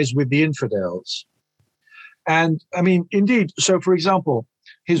allies with the infidels. And, I mean, indeed, so, for example,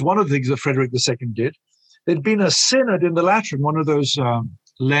 here's one of the things that Frederick II did. There'd been a synod in the Lateran, one of those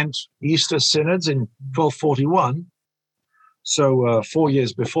Lent Easter synods in 1241, so 4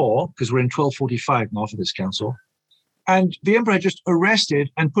 years before, because we're in 1245 now for this council. And the emperor had just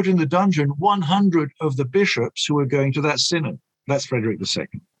arrested and put in the dungeon 100 of the bishops who were going to that synod. That's Frederick II.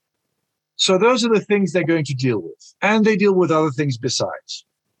 So those are the things they're going to deal with. And they deal with other things besides.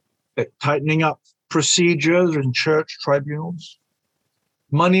 Tightening up procedures in church tribunals.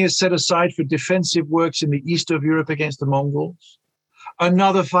 Money is set aside for defensive works in the east of Europe against the Mongols.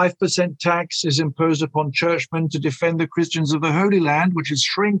 Another 5% tax is imposed upon churchmen to defend the Christians of the Holy Land, which is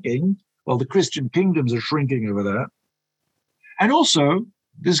shrinking. Well, the Christian kingdoms are shrinking over there. And also,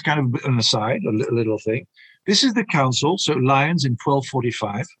 this is kind of an aside, a little thing. This is the council, so Lyons in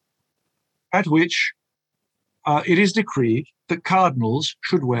 1245, at which it is decreed that cardinals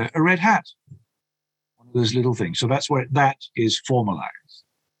should wear a red hat. One of those little things. So that's where that is formalized.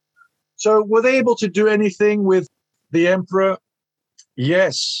 So were they able to do anything with the emperor?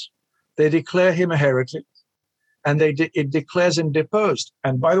 Yes. they declare him a heretic, and it declares him deposed.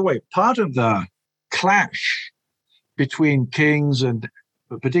 And by the way, part of the clash between kings and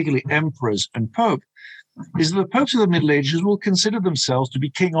particularly emperors and pope is that the popes of the Middle Ages will consider themselves to be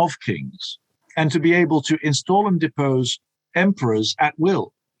king of kings and to be able to install and depose emperors at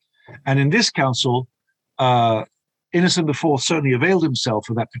will. And in this council, Innocent IV certainly availed himself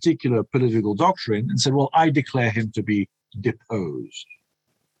of that particular political doctrine and said, well, I declare him to be deposed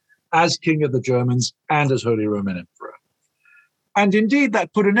as king of the Germans and as Holy Roman Emperor. And indeed,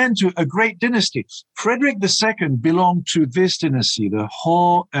 that put an end to a great dynasty. Frederick II belonged to this dynasty, the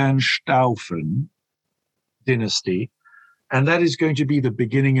Hohenstaufen dynasty, and that is going to be the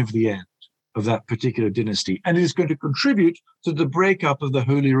beginning of the end of that particular dynasty, and it is going to contribute to the breakup of the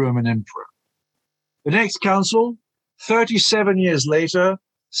Holy Roman Emperor. The next council, 37 years later,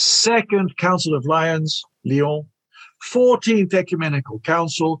 Second Council of Lyons, Lyon, 14th Ecumenical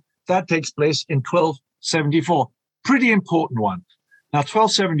Council, that takes place in 1274. Pretty important one. Now,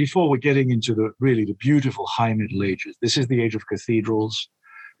 1274, we're getting into the beautiful High Middle Ages. This is the age of cathedrals.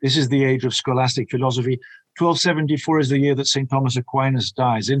 This is the age of scholastic philosophy. 1274 is the year that St. Thomas Aquinas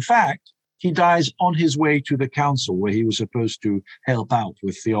dies. In fact, he dies on his way to the council where he was supposed to help out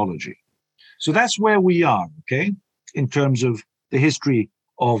with theology. So that's where we are, okay, in terms of the history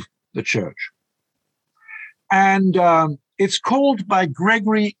of the church. And it's called by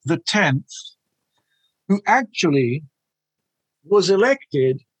Gregory X, who actually was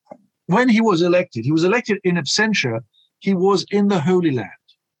elected. When he was elected in absentia, he was in the Holy Land.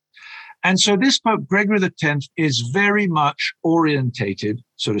 And so this Pope Gregory X is very much orientated,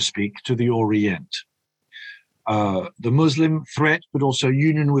 so to speak, to the Orient, the Muslim threat, but also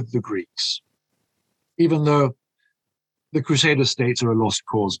union with the Greeks, even though the Crusader states are a lost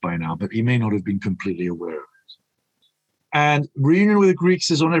cause by now, but he may not have been completely aware of it. And reunion with the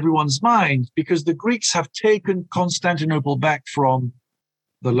Greeks is on everyone's mind because the Greeks have taken Constantinople back from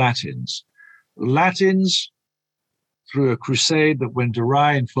the Latins. The Latins, through a crusade that went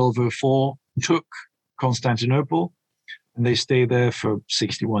awry in 1204, took Constantinople, and they stayed there for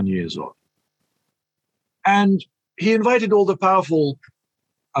 61 years odd. And he invited all the powerful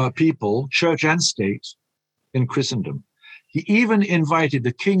people, church and state, in Christendom. He even invited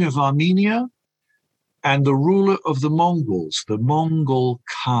the king of Armenia and the ruler of the Mongols, the Mongol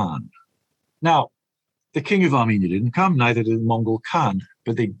Khan. Now, the king of Armenia didn't come, neither did the Mongol Khan,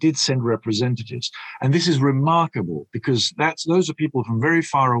 but they did send representatives. And this is remarkable because those are people from very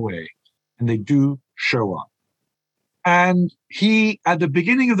far away, and they do show up. And he, at the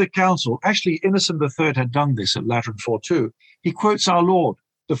beginning of the council, actually Innocent III had done this at Lateran IV too, he quotes our Lord.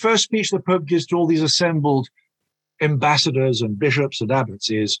 The first speech the Pope gives to all these assembled ambassadors and bishops and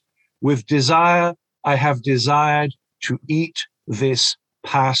abbots is, with desire, I have desired to eat this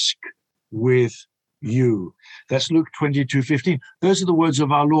Pasch with you. That's Luke 22:15. Those are the words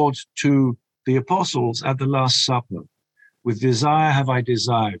of our Lord to the apostles at the Last Supper. With desire have I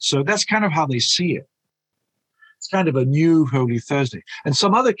desired. So that's kind of how they see it. It's kind of a new Holy Thursday. And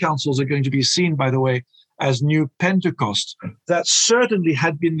some other councils are going to be seen, by the way, as new Pentecost. That certainly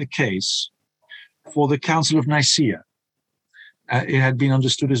had been the case for the Council of Nicaea. It had been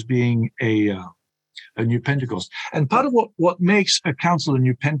understood as being a new Pentecost. And part of what makes a council a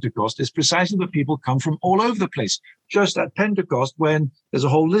new Pentecost is precisely that people come from all over the place. Just at Pentecost, when there's a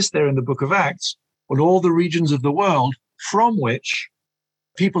whole list there in the book of Acts on all the regions of the world from which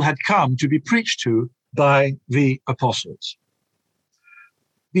people had come to be preached to by the apostles.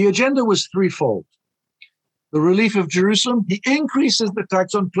 The agenda was threefold. The relief of Jerusalem, he increases the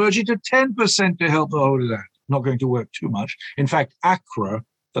tax on clergy to 10% to help the Holy Land. Not going to work too much. In fact, Acre,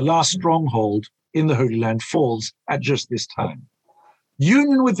 the last stronghold in the Holy Land, falls at just this time.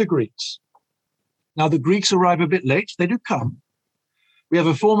 Union with the Greeks. Now, the Greeks arrive a bit late. They do come. We have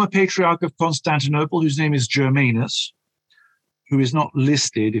a former patriarch of Constantinople whose name is Germanus, who is not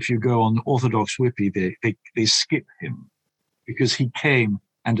listed. If you go on the Orthodox Wiki, they skip him because he came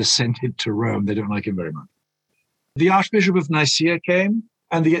and ascended to Rome. They don't like him very much. The Archbishop of Nicaea came,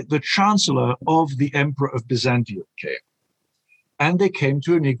 and the Chancellor of the Emperor of Byzantium came. And they came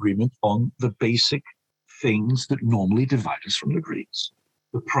to an agreement on the basic things that normally divide us from the Greeks.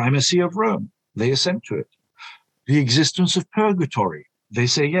 The primacy of Rome, they assent to it. The existence of purgatory, they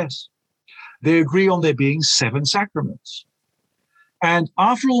say yes. They agree on there being 7 sacraments. And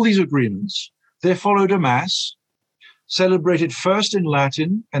after all these agreements, there followed a Mass, celebrated first in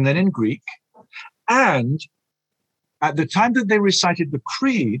Latin and then in Greek. And at the time that they recited the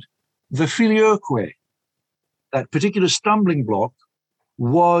Creed, the Filioque, that particular stumbling block,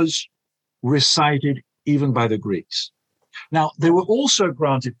 was recited even by the Greeks. Now, they were also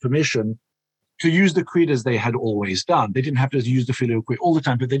granted permission to use the creed as they had always done. They didn't have to use the Filioque all the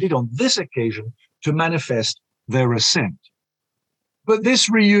time, but they did on this occasion to manifest their assent. But this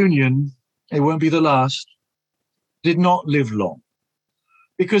reunion, it won't be the last, did not live long,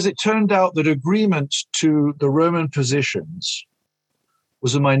 because it turned out that agreement to the Roman positions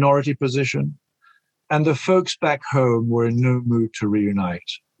was a minority position, and the folks back home were in no mood to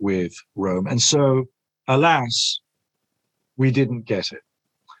reunite with Rome. And so, alas, we didn't get it.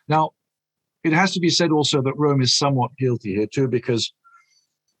 Now, it has to be said also that Rome is somewhat guilty here too, because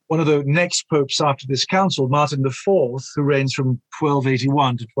one of the next popes after this council, Martin IV, who reigns from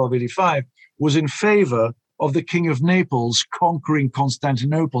 1281 to 1285, was in favor of the King of Naples conquering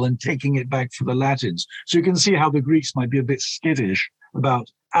Constantinople and taking it back for the Latins. So you can see how the Greeks might be a bit skittish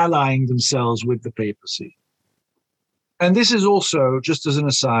about allying themselves with the papacy. And this is also, just as an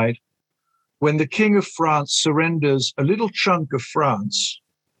aside, when the King of France surrenders a little chunk of France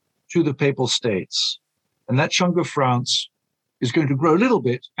to the Papal States. And that chunk of France is going to grow a little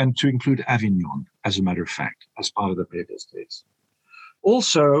bit and to include Avignon, as a matter of fact, as part of the Papal States.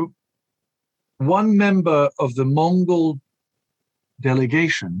 Also, one member of the Mongol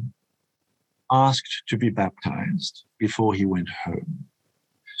delegation asked to be baptized before he went home.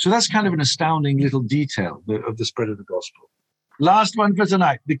 So that's kind of an astounding little detail of the spread of the gospel. Last one for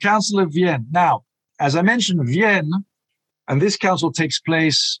tonight, the Council of Vienne. Now, as I mentioned, Vienne, and this council takes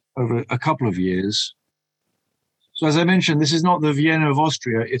place over a couple of years. So as I mentioned, this is not the Vienna of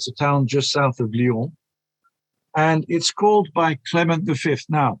Austria. It's a town just south of Lyon. And it's called by Clement V.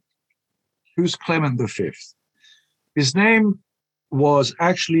 Now, who's Clement V? His name was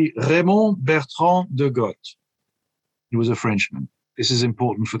actually Raymond Bertrand de Goth. He was a Frenchman. This is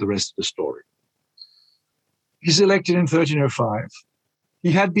important for the rest of the story. He's elected in 1305.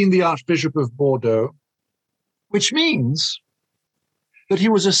 He had been the Archbishop of Bordeaux, which means that he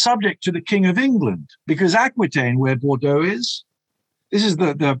was a subject to the King of England, because Aquitaine, where Bordeaux is, this is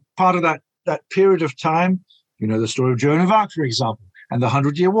the part of that period of time, you know, the story of Joan of Arc, for example, and the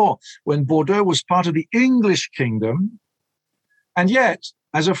 100-Year War, when Bordeaux was part of the English kingdom. And yet,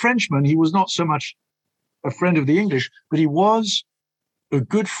 as a Frenchman, he was not so much a friend of the English, but he was a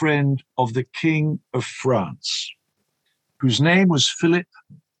good friend of the King of France, whose name was Philip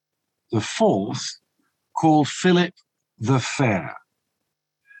IV, called Philip the Fair.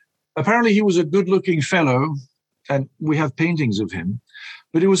 Apparently, he was a good-looking fellow, and we have paintings of him,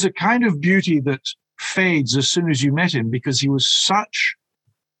 but it was a kind of beauty that fades as soon as you met him, because he was such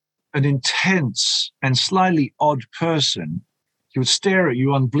an intense and slightly odd person. He would stare at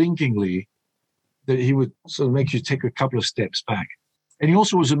you unblinkingly, that he would sort of make you take a couple of steps back. And he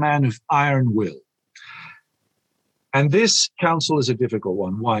also was a man of iron will. And this council is a difficult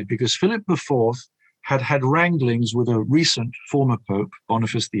one. Why? Because Philip IV had wranglings with a recent former pope,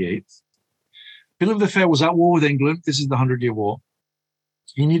 Boniface VIII. Philip the Fair was at war with England. This is the 100-Year War.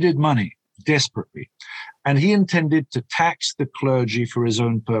 He needed money desperately, and he intended to tax the clergy for his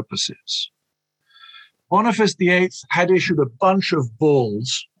own purposes. Boniface VIII had issued a bunch of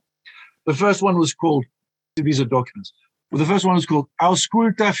bulls. The first one was called, these are documents, well, the first one was called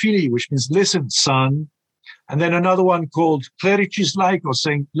Ausculta Fili, which means listen, son. And then another one called Clericis Laicos,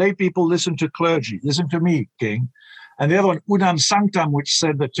 saying, lay people, listen to clergy, listen to me, king. And the other one, Unam Sanctam, which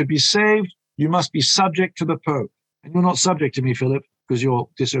said that to be saved, you must be subject to the Pope. And you're not subject to me, Philip, because you're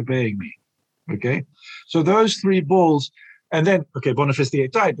disobeying me. Okay? So those three bulls, and then, okay, Boniface VIII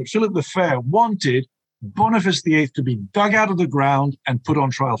died, but Philip the Fair wanted Boniface VIII to be dug out of the ground and put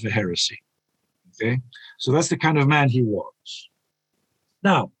on trial for heresy. Okay? So that's the kind of man he was.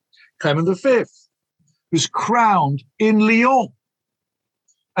 Now, Clement V, who's crowned in Lyon,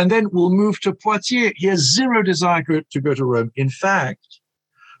 and then will move to Poitiers. He has zero desire to go to Rome. In fact,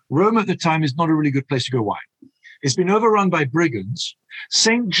 Rome at the time is not a really good place to go. Why? It's been overrun by brigands.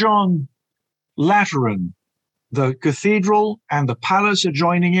 St. John Lateran, the cathedral and the palace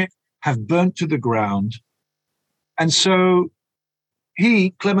adjoining it, have burnt to the ground. And so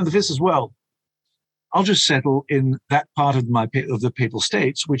he, Clement V as well, I'll just settle in that part of the Papal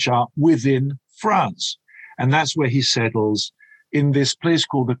States, which are within France. And that's where he settles in this place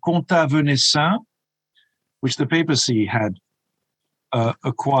called the Comtat Venessin, which the papacy had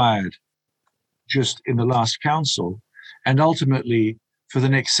acquired just in the last council. And ultimately, for the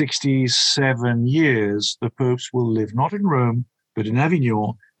next 67 years, the popes will live not in Rome, but in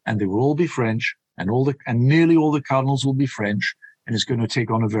Avignon, and they will all be French, and nearly all the cardinals will be French, and it's going to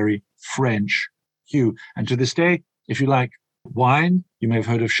take on a very French hue. And to this day, if you like wine, you may have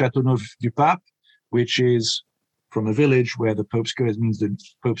heard of Châteauneuf-du-Pape, which is from a village where the Pope's go, it means the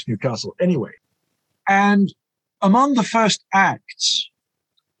Pope's new castle. Anyway, and Among the first acts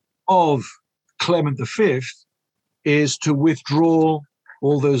of Clement V is to withdraw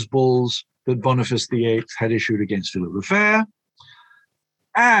all those bulls that Boniface VIII had issued against Philip the Fair.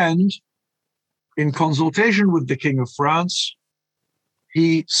 And in consultation with the King of France,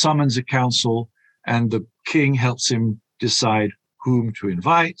 he summons a council and the king helps him decide whom to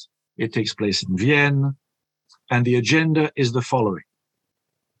invite. It takes place in Vienne. And the agenda is the following.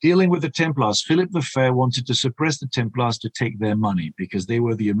 Dealing with the Templars, Philip the Fair wanted to suppress the Templars to take their money because they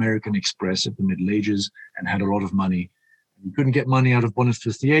were the American Express of the Middle Ages and had a lot of money. He couldn't get money out of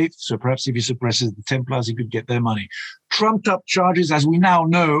Boniface VIII, so perhaps if he suppresses the Templars, he could get their money. Trumped-up charges, as we now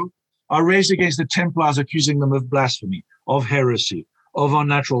know, are raised against the Templars, accusing them of blasphemy, of heresy, of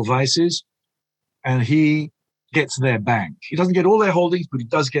unnatural vices, and he gets their bank. He doesn't get all their holdings, but he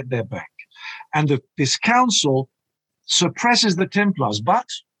does get their bank. And this council suppresses the Templars, but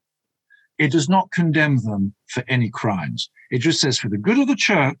it does not condemn them for any crimes. It just says, for the good of the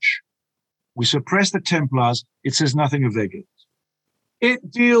church, we suppress the Templars. It says nothing of their guilt.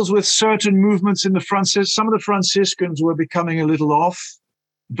 It deals with certain movements in the Francis. Some of the Franciscans were becoming a little off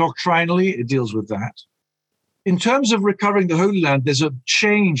doctrinally. It deals with that. In terms of recovering the Holy Land, there's a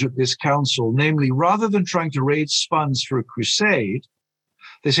change at this council. Namely, rather than trying to raise funds for a crusade,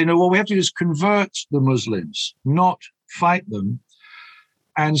 they say, no, what we have to do is convert the Muslims, not fight them.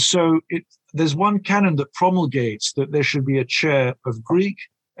 And so there's one canon that promulgates that there should be a chair of Greek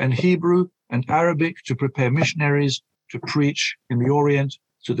and Hebrew and Arabic to prepare missionaries to preach in the Orient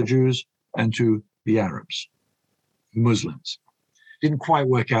to the Jews and to the Arabs, Muslims. Didn't quite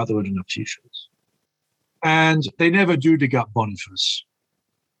work out. There weren't enough teachers. And they never do dig up Boniface.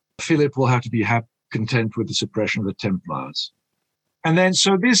 Philip will have to be content with the suppression of the Templars. And then,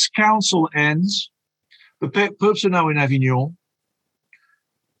 so this council ends. The popes are now in Avignon.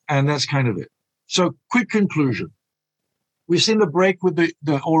 And that's kind of it. So, quick conclusion. We've seen the break with the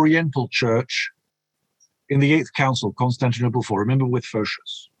Oriental Church in the 8th Council, Constantinople IV. Remember, with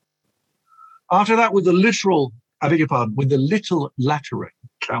Photius. After that, with the little Lateran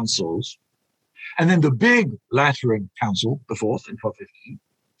councils, and then the big Lateran Council, the 4th in 1215,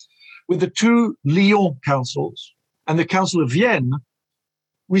 with the 2 Lyon councils and the Council of Vienne,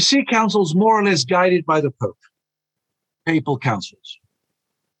 we see councils more or less guided by the Pope, papal councils.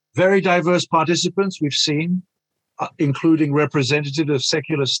 Very diverse participants we've seen, including representatives of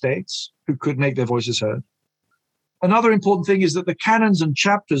secular states who could make their voices heard. Another important thing is that the canons and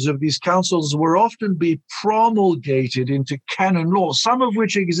chapters of these councils will often be promulgated into canon law, some of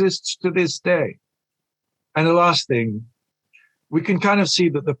which exists to this day. And the last thing, we can kind of see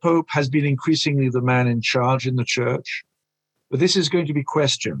that the Pope has been increasingly the man in charge in the church, but this is going to be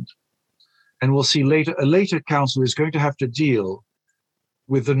questioned. And we'll see later, a later council is going to have to deal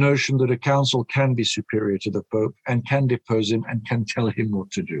with the notion that a council can be superior to the Pope and can depose him and can tell him what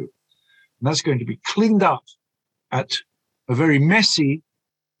to do. And that's going to be cleaned up at a very messy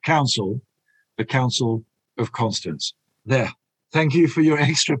council, the Council of Constance. There. Thank you for your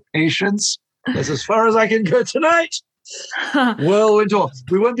extra patience. That's as far as I can go tonight. Well,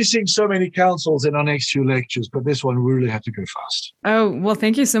 we won't be seeing so many councils in our next 2 lectures, but this one we really have to go fast. Oh, well,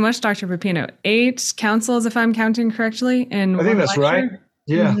 thank you so much, Dr. Pepino. 8 councils, if I'm counting correctly. I think that's right.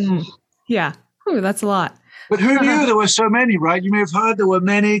 Yeah. Mm-hmm. Yeah. Ooh, that's a lot. But who knew there were so many, right? You may have heard there were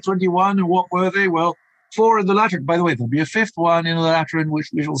many, 21, and what were they? Well, 4 in the Lateran. By the way, there'll be a 5th one in the Lateran, which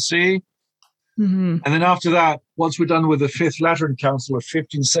we shall see. Mm-hmm. And then after that, once we're done with the 5th Lateran Council of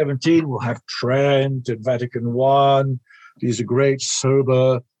 1517, we'll have Trent and Vatican I. These are great,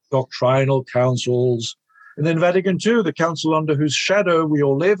 sober, doctrinal councils. And then Vatican II, the council under whose shadow we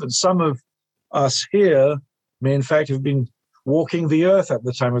all live. And some of us here may, in fact, have been walking the earth at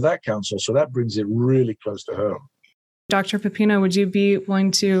the time of that council. So that brings it really close to home. Dr. Pepino, would you be willing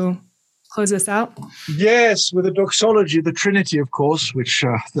to close this out? Yes, with a doxology, the Trinity, of course, which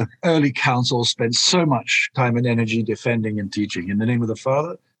the early councils spent so much time and energy defending and teaching. In the name of the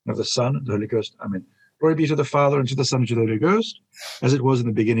Father, and of the Son, and the Holy Ghost. Amen. Glory be to the Father, and to the Son, and to the Holy Ghost, as it was in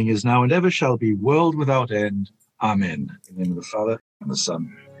the beginning, is now, and ever shall be, world without end. Amen. In the name of the Father, and the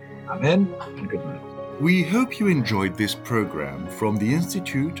Son. Amen, and good night. We hope you enjoyed this program from the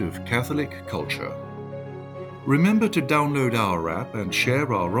Institute of Catholic Culture. Remember to download our app and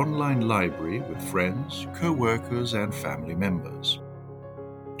share our online library with friends, co-workers, and family members.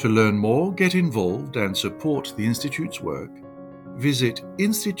 To learn more, get involved, and support the Institute's work, visit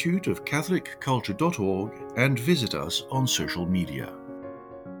instituteofcatholicculture.org and visit us on social media.